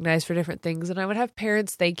get recognized for different things. And I would have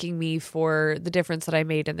parents thanking me for the difference that I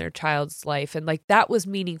made in their child's life. And like, that was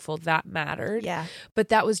meaningful. That mattered. yeah. But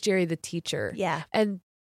that was Jerry the teacher. Yeah. And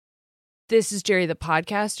this is Jerry the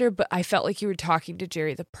podcaster, but I felt like you were talking to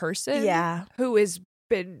Jerry the person. Yeah. Who is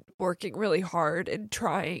been working really hard and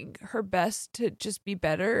trying her best to just be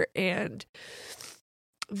better, and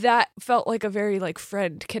that felt like a very like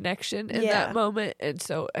friend connection in that moment, and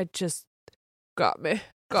so it just got me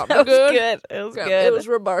That good. was good. It was good. It was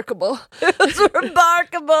remarkable. It was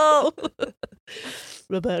remarkable.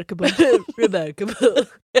 Remarkable.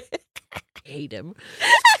 Hate him.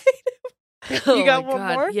 You got one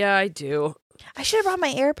more? Yeah, I do. I should have brought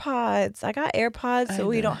my AirPods. I got AirPods, so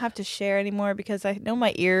we don't have to share anymore because I know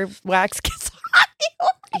my ear wax gets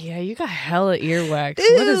on. Yeah, you got hella earwax.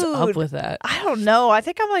 Dude, what is up with that? I don't know. I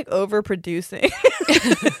think I'm like overproducing.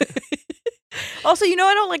 Also, I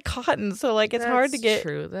don't like cotton, so like it's hard to get.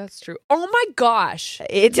 True, that's true. Oh my gosh!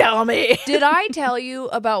 Tell me. Did I tell you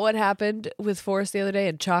about what happened with Forrest the other day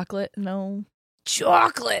and chocolate? No.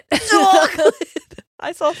 Chocolate.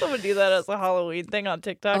 I saw someone do that as a Halloween thing on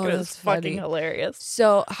TikTok. Oh, and it was that's fucking funny. hilarious.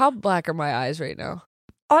 So, how black are my eyes right now?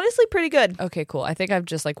 Honestly, pretty good. Okay, cool. I think I've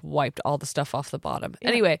just like wiped all the stuff off the bottom. Yeah.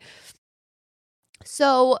 Anyway,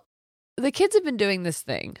 so the kids have been doing this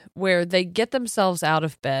thing where they get themselves out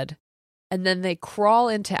of bed and then they crawl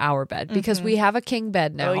into our bed because we have a king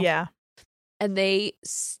bed now. Oh, yeah. And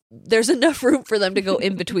there's enough room for them to go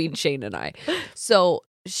in between Shane and I. So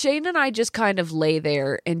Shane and I just kind of lay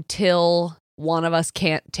there until one of us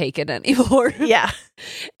can't take it anymore. Yeah.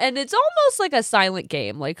 And it's almost like a silent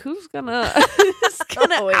game. Like, who's gonna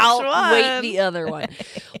Which outweight one? the other one?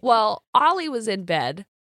 Well, Ollie was in bed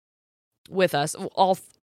with us,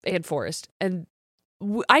 and Forrest, and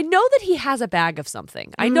I know that he has a bag of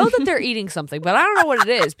something. I know that they're eating something, but I don't know what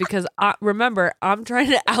it is because remember, I'm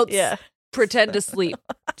trying to pretend to sleep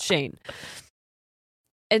Shane.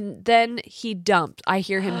 And then I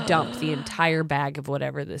hear him dump the entire bag of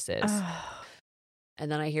whatever this is.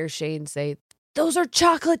 And then I hear Shane say, "Those are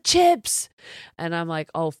chocolate chips." And I'm like,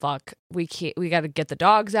 "Oh fuck, we got to get the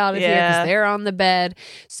dogs out of here because they're on the bed."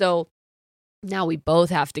 So now we both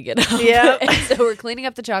have to get up. Yeah. And so we're cleaning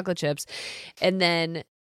up the chocolate chips. And then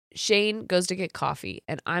Shane goes to get coffee,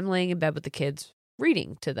 and I'm laying in bed with the kids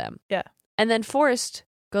reading to them. Yeah. And then Forrest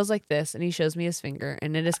goes like this, and he shows me his finger,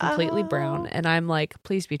 and it is completely brown. And I'm like,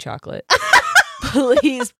 please be chocolate.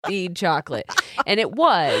 Please be chocolate. And it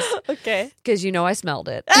was. Okay. Because, I smelled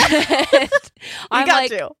it. I'm like,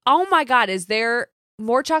 to. oh my God, is there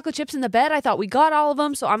more chocolate chips in the bed? I thought we got all of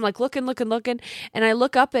them. So I'm like looking. And I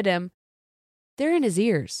look up at him. They're in his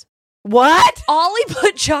ears. What? Ollie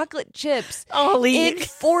put chocolate chips in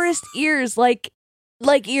Forrest's ears like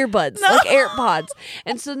earbuds, like AirPods.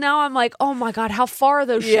 And so now I'm like, oh my God, how far are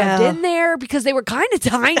those shoved in there? Because they were kind of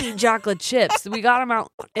tiny chocolate chips. We got them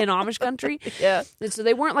out in Amish country. Yeah. And so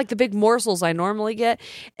they weren't like the big morsels I normally get.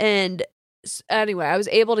 And anyway, I was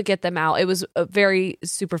able to get them out. It was very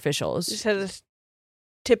superficial. It was Just had to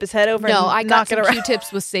tip his head over no, and I got knock it some around.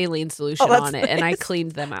 Q-tips with saline solution that's on it, and I nice.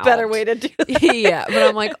 cleaned them out. Better way to do that. Yeah, but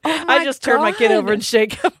I'm like, oh my I just turned my kid God. over and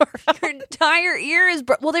shake him around. Your entire ear is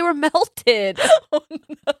well, they were melted. Oh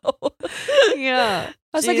no. Yeah.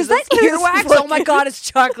 I was like, is Jesus. that earwax? Oh my God, it's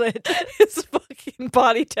chocolate. His fucking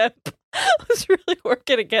body temp was really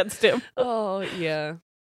working against him. Oh, yeah.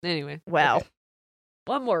 Anyway. Wow. Okay.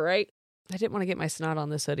 One more, right? I didn't want to get my snot on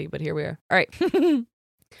this hoodie, but here we are. All right.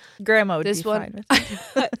 Grandma would This be one,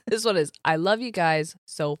 fine. this one is, I love you guys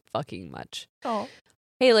so fucking much. Oh.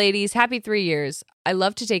 Hey, ladies, happy 3 years. I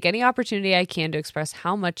love to take any opportunity I can to express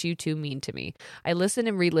how much you two mean to me. I listen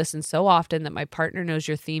and re-listen so often that my partner knows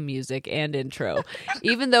your theme music and intro,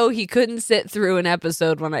 even though he couldn't sit through an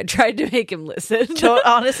episode when I tried to make him listen.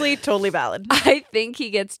 Honestly, totally valid. I think he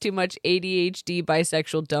gets too much ADHD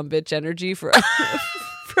bisexual dumb bitch energy from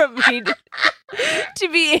me to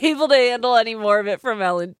be able to handle any more of it from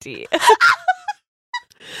L&T.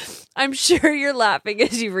 I'm sure you're laughing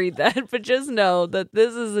as you read that, but just know that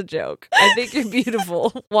this is a joke. I think you're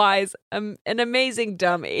beautiful, wise, an amazing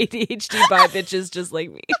dumb ADHD bi bitches just like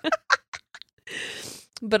me.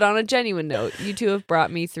 But on a genuine note, you two have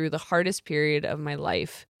brought me through the hardest period of my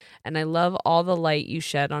life, and I love all the light you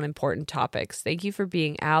shed on important topics. Thank you for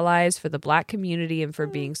being allies for the Black community and for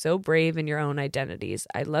being so brave in your own identities.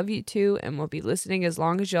 I love you two and will be listening as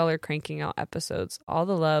long as y'all are cranking out episodes. All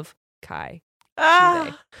the love, Kai.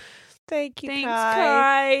 Thank you, Thanks,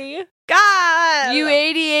 Kai. Kai. God! You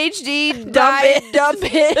ADHD Dumb dumb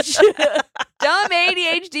bitch. Dumb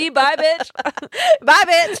ADHD bye bitch. Bye,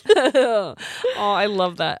 bitch. Oh, I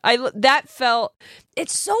love that. That felt,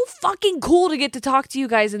 it's so fucking cool to get to talk to you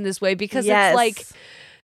guys in this way because Yes. it's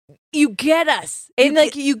like you get us. And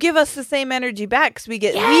like you give us the same energy back because we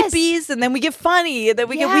get Yes. weepies and then we get funny and then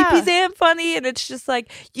we get Yeah. weepies and funny and it's just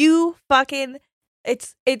like you fucking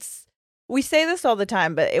it's we say this all the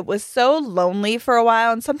time, but it was so lonely for a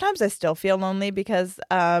while and sometimes I still feel lonely because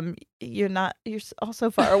you're all so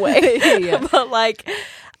far away. Yeah. But like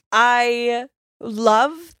I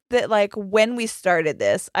love that like when we started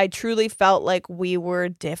this, I truly felt like we were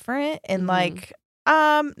different and Mhm. like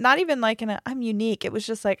not even like I'm unique. It was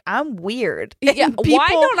just like I'm weird. Yeah. And Why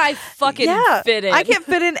people- don't I fucking fit in? I can't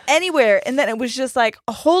fit in anywhere. And then it was just like,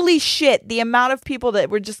 holy shit, the amount of people that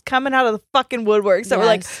were just coming out of the fucking woodworks that were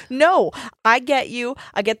like, Yes. no, I get you.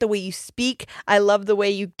 I get the way you speak. I love the way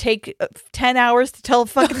you take 10 hours to tell a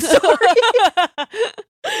fucking story.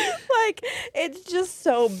 Like, it's just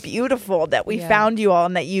so beautiful that we Yeah. found you all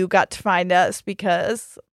and that you got to find us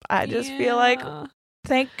because I just feel like, Yeah.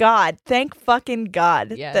 thank God, thank fucking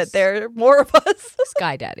God Yes. that there are more of us.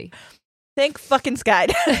 Sky Daddy. Thank fucking Sky.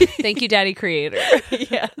 Thank you, Daddy Creator.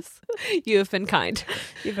 Yes. You have been kind.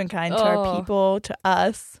 You've been kind to our Oh. people, to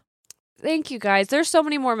us. Thank you guys. There's so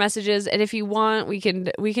many more messages, and if you want, we can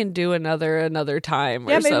do another time.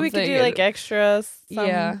 Yeah, or maybe we could something. do like extras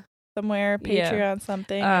Yeah. somewhere, Yeah. Patreon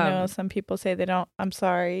something. I know Um, some people say they don't. I'm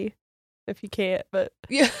sorry if you can't, but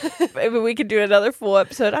Yeah. maybe we could do another full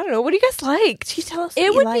episode. I don't know. What do you guys like? Can you tell us what It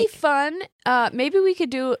you would like? be fun. Maybe we could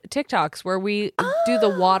do TikToks where we do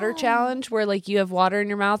the water Oh. challenge, where like you have water in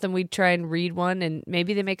your mouth and we try and read one, and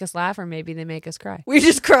maybe they make us laugh or maybe they make us cry. We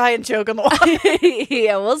just cry and choke on the water.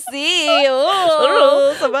 Yeah, we'll see.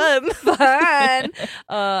 Oh, Ooh, so fun. fun.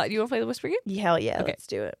 You want to play the whisper game? Hell yeah, Okay. let's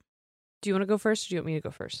do it. Do you want to go first, or do you want me to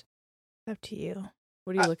go first? Up to you.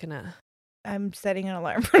 What are you looking at? I'm setting an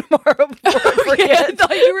alarm for tomorrow before I Okay, forget. I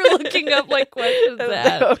thought you were looking up like questions.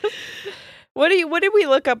 No. What did we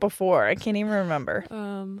look up before? I can't even remember.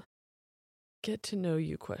 Get to know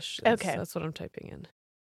you questions. Okay. That's what I'm typing in.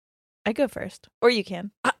 I go first, or you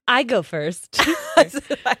can. I go first. I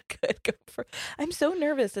said I could go first. I'm so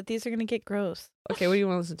nervous that these are gonna get gross. Okay, what do you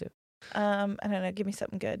want to listen to? I don't know. Give me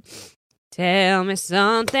something good. Tell me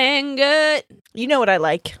something good. You know what I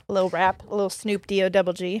like? A little rap, a little Snoop D-O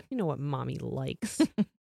double G. You know what mommy likes.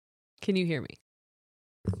 Can you hear me?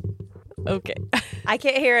 Okay. I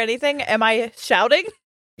can't hear anything. Am I shouting?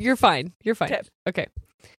 You're fine. You're fine. Okay. Okay.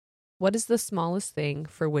 What is the smallest thing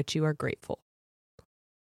for which you are grateful?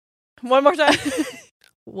 One more time.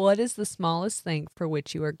 What is the smallest thing for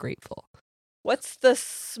which you are grateful? What's the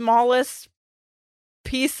smallest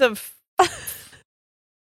piece of...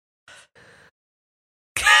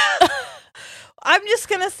 I'm just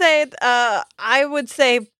going to say, I would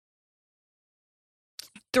say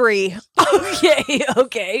 3.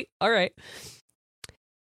 Okay. All right.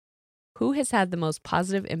 Who has had the most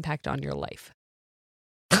positive impact on your life?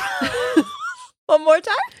 One more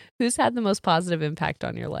time. Who's had the most positive impact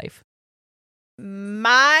on your life?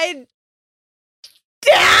 My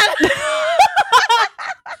dad.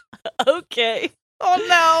 Okay.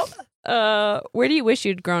 Oh no. Where do you wish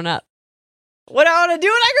you'd grown up? What do I want to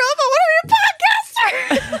do when I grow up? I want to be a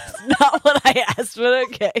podcaster. That's not what I asked, but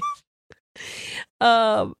okay.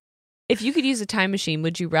 If you could use a time machine,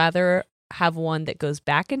 would you rather have one that goes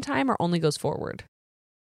back in time or only goes forward?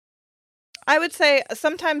 I would say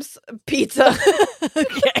sometimes pizza.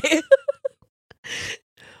 Okay.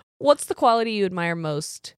 What's the quality you admire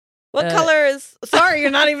most? What color is... Sorry, you're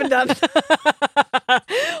not even done.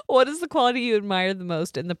 What is the quality you admire the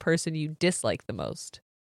most in the person you dislike the most?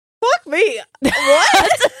 Fuck me. What?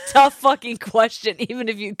 That's a tough fucking question, even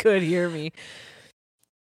if you could hear me.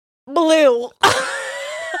 Blue.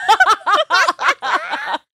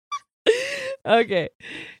 Okay.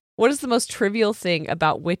 What is the most trivial thing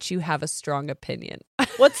about which you have a strong opinion?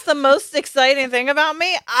 What's the most exciting thing about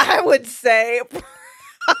me? I would say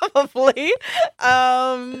probably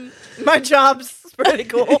my job's pretty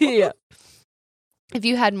cool. Yeah. If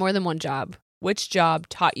you had more than one job, which job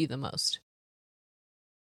taught you the most?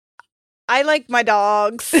 I like my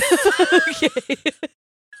dogs. Okay.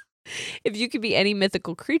 If you could be any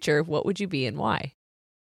mythical creature, what would you be and why?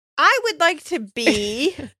 I would like to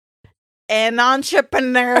be an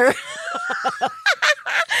entrepreneur. I'm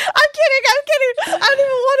kidding. I don't even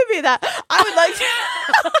want to be that. I would like to.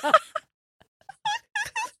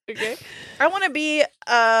 Okay. I want to be,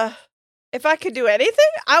 if I could do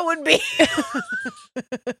anything, I would be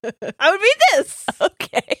this.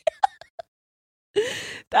 Okay.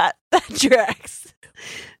 That tracks.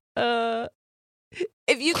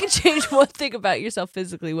 If you could change one thing about yourself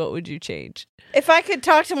physically, what would you change? If I could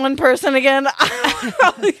talk to one person again,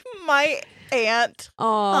 probably my aunt.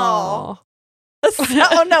 Oh.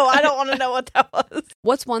 Oh no, I don't want to know what that was.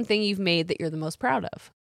 What's one thing you've made that you're the most proud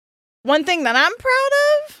of? One thing that I'm proud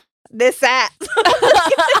of? This app.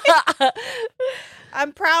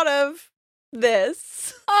 I'm proud of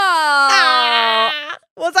this. Oh.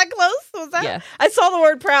 Was I close? Was that? Yeah. I saw the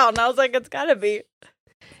word proud and I was like, it's gotta be.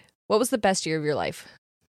 What was the best year of your life?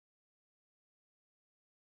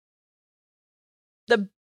 The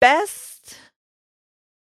best,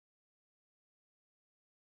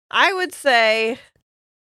 I would say,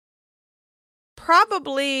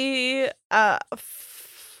 probably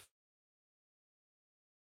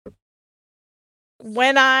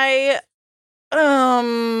when I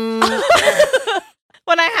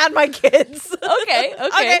when I had my kids. Okay. It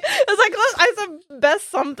was like, I said best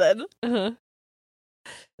something. Uh-huh.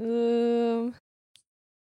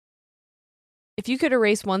 If you could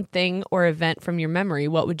erase one thing or event from your memory,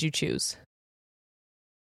 what would you choose?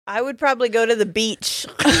 I would probably go to the beach.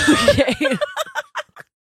 Okay.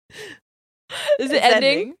 Is it It's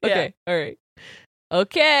ending? Yeah. Okay. All right.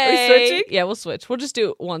 Okay. Are we switching? Yeah, we'll switch. We'll just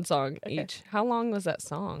do one song Okay. each. How long was that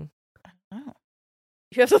song? Oh.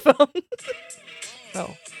 You have the phone?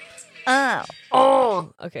 Oh. Oh.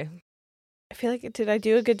 Oh. Okay. I feel like, did I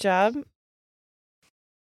do a good job?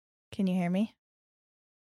 Can you hear me?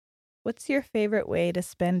 What's your favorite way to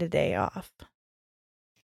spend a day off?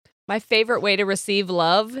 My favorite way to receive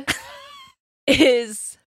love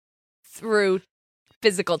is through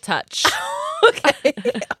physical touch. Okay.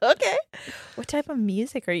 Okay. What type of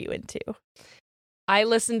music are you into? I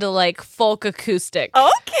listen to like folk acoustic.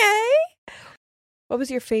 Okay. What was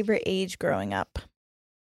your favorite age growing up?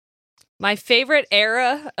 My favorite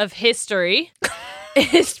era of history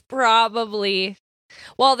is probably,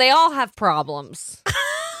 well, they all have problems.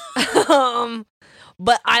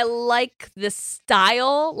 But I like the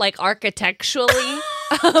style, like architecturally,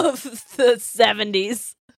 of the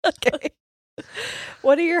 70s. Okay.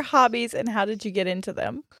 What are your hobbies and how did you get into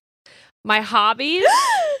them? My hobbies,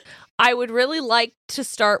 I would really like to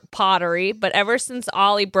start pottery, but ever since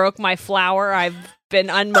Ollie broke my flower, I've been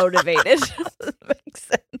unmotivated. Makes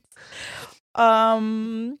sense.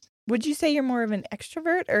 Would you say you're more of an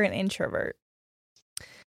extrovert or an introvert?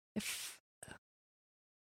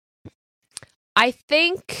 I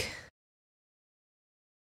think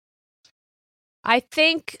I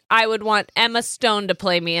think I would want Emma Stone to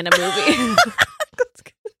play me in a movie.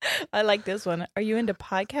 I like this one. Are you into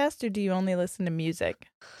podcasts or do you only listen to music?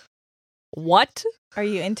 What? Are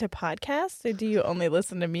you into podcasts or do you only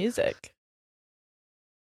listen to music?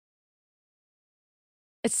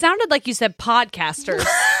 It sounded like you said podcasters.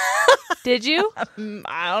 Did you?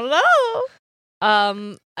 I don't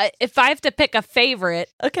know. If I have to pick a favorite,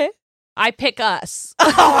 Okay. I pick Us.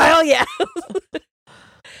 Oh, hell yeah.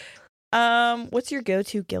 What's your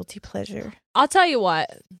go-to guilty pleasure? I'll tell you what.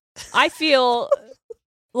 I feel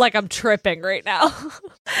like I'm tripping right now.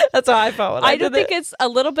 That's how I felt when I don't think it's a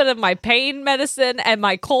little bit of my pain medicine and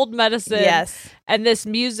my cold medicine. Yes. And this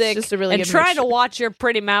music. It's just a really and good trying to mixture. watch your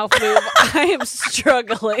pretty mouth move. I am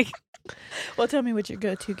struggling. Well, tell me what your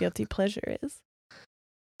go-to guilty pleasure is.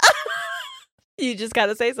 You just got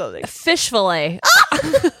to say something. Fish fillet.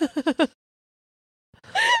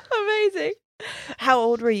 Amazing. How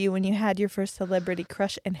old were you when you had your first celebrity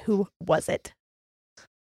crush and who was it?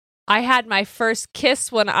 I had my first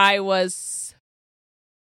kiss when I was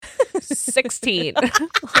 16.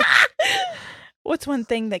 What's one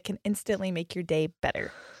thing that can instantly make your day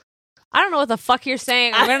better? I don't know what the fuck you're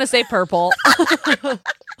saying. I'm going to say purple.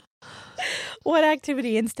 What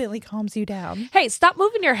activity instantly calms you down? Hey, stop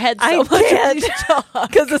moving your head so I much. can't,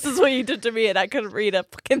 because this is what you did to me and I couldn't read a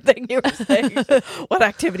fucking thing you were saying. What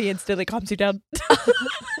activity instantly calms you down?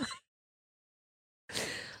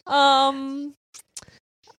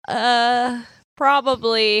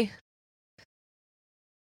 Probably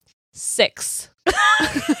 6.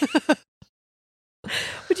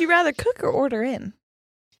 Would you rather cook or order in?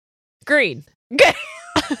 Green.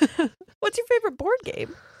 What's your favorite board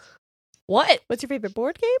game? What? What's your favorite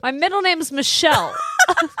board game? My middle name's Michelle.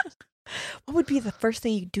 What would be the first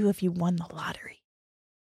thing you'd do if you won the lottery?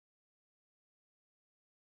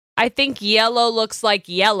 I think yellow looks like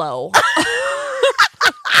yellow.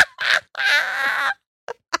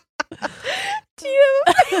 Do you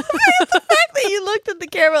the fact that you looked at the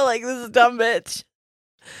camera like this is a dumb bitch?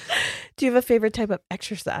 Do you have a favorite type of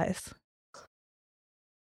exercise?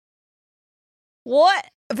 What?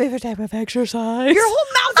 A favorite type of exercise? Your whole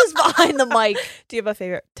mouth is behind the mic. Do you have a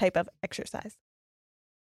favorite type of exercise?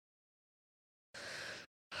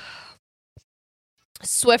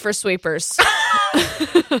 Swiffer sweepers.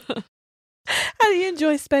 How do you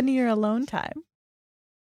enjoy spending your alone time?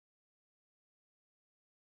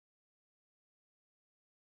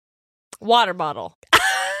 Water bottle.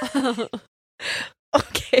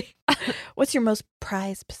 Okay. What's your most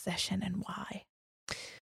prized possession and why?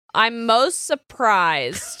 I'm most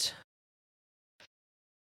surprised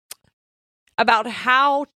about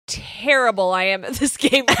how terrible I am at this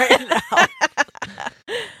game right now.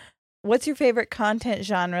 What's your favorite content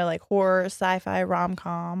genre, like horror, sci-fi,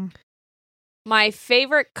 rom-com? My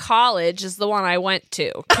favorite college is the one I went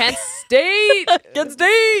to. Kent State. Kent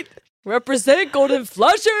State! Represent Golden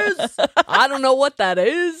Flushers. I don't know what that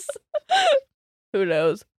is. Who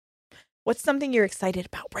knows? What's something you're excited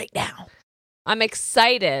about right now? I'm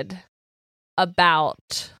excited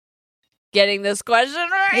about getting this question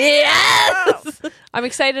right. Yes! I'm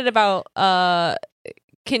excited about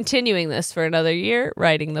continuing this for another year,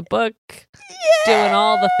 writing the book, doing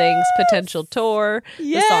all the things, potential tour.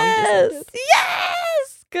 Yes! The song just ended.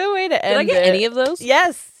 Yes! Good way to end Did I get it. any of those?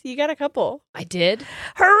 Yes, you got a couple. I did.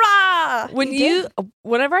 Hurrah!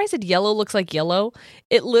 Whenever I said yellow looks like yellow,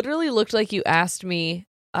 it literally looked like you asked me,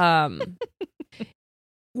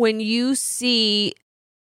 when you see,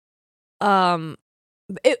 I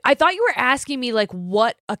thought you were asking me like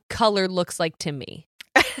what a color looks like to me.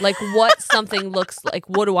 Like what something looks like.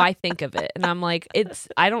 What do I think of it? And I'm like,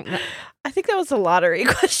 I don't know. I think that was a lottery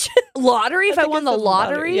question. Lottery? If I won the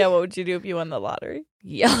lottery? Yeah, what would you do if you won the lottery?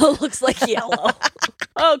 Yellow looks like yellow.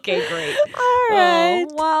 Okay, great. All right.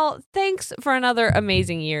 Oh, well, thanks for anher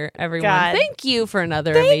amazing year, everyone. God. Thank you for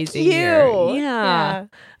another Thank amazing you. year. Yeah.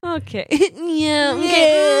 Okay. Yeah.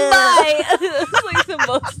 Okay. Yeah. Bye. It's like the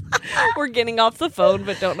most. We're getting off the phone,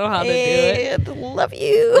 but don't know how to do it. And love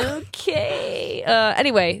you. Okay.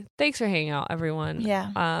 Anyway, thanks for hanging out, everyone.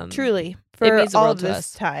 Yeah. Truly. it For means the all world of to this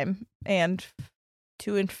us. time and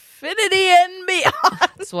to infinity and beyond.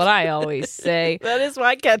 That's what I always say. That is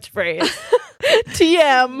my catchphrase.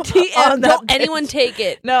 TM. TM. on that Don't bitch. anyone take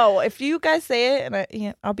it. No, if you guys say it,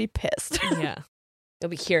 and I'll be pissed. Yeah. You'll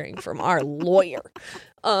be hearing from our lawyer.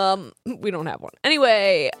 We don't have one.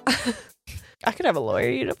 Anyway. I could have a lawyer.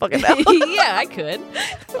 You don't fucking know. Yeah, I could.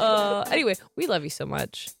 Anyway, we love you so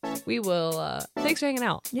much. We will, thanks for hanging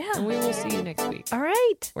out. Yeah. And we will see you next week. All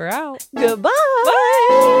right. We're out. Goodbye.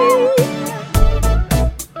 Bye.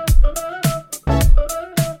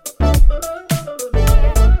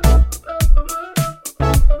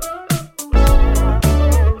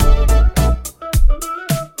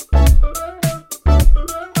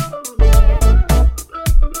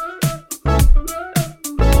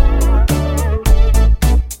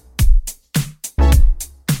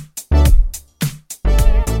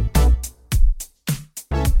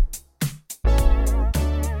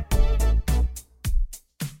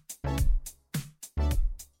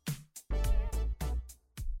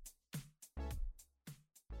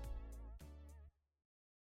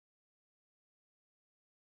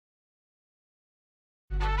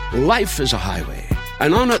 Life is a highway,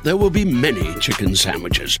 and on it there will be many chicken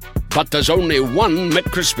sandwiches. But there's only one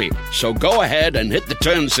McCrispy. So go ahead and hit the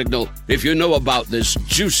turn signal if you know about this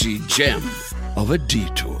juicy gem of a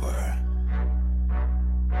detour.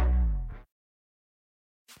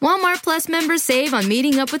 Walmart Plus members save on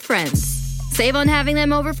meeting up with friends. Save on having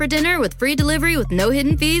them over for dinner with free delivery with no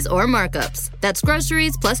hidden fees or markups. That's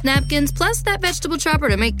groceries, plus napkins, plus that vegetable chopper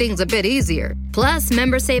to make things a bit easier. Plus,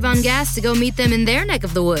 members save on gas to go meet them in their neck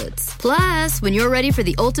of the woods. Plus, when you're ready for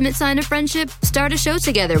the ultimate sign of friendship, start a show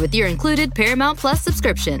together with your included Paramount Plus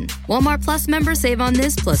subscription. Walmart Plus members save on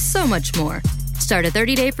this plus so much more. Start a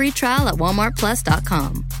 30-day free trial at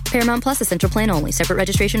walmartplus.com. Paramount Plus Essential Plan only. Separate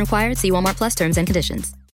registration required. See Walmart Plus terms and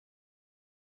conditions.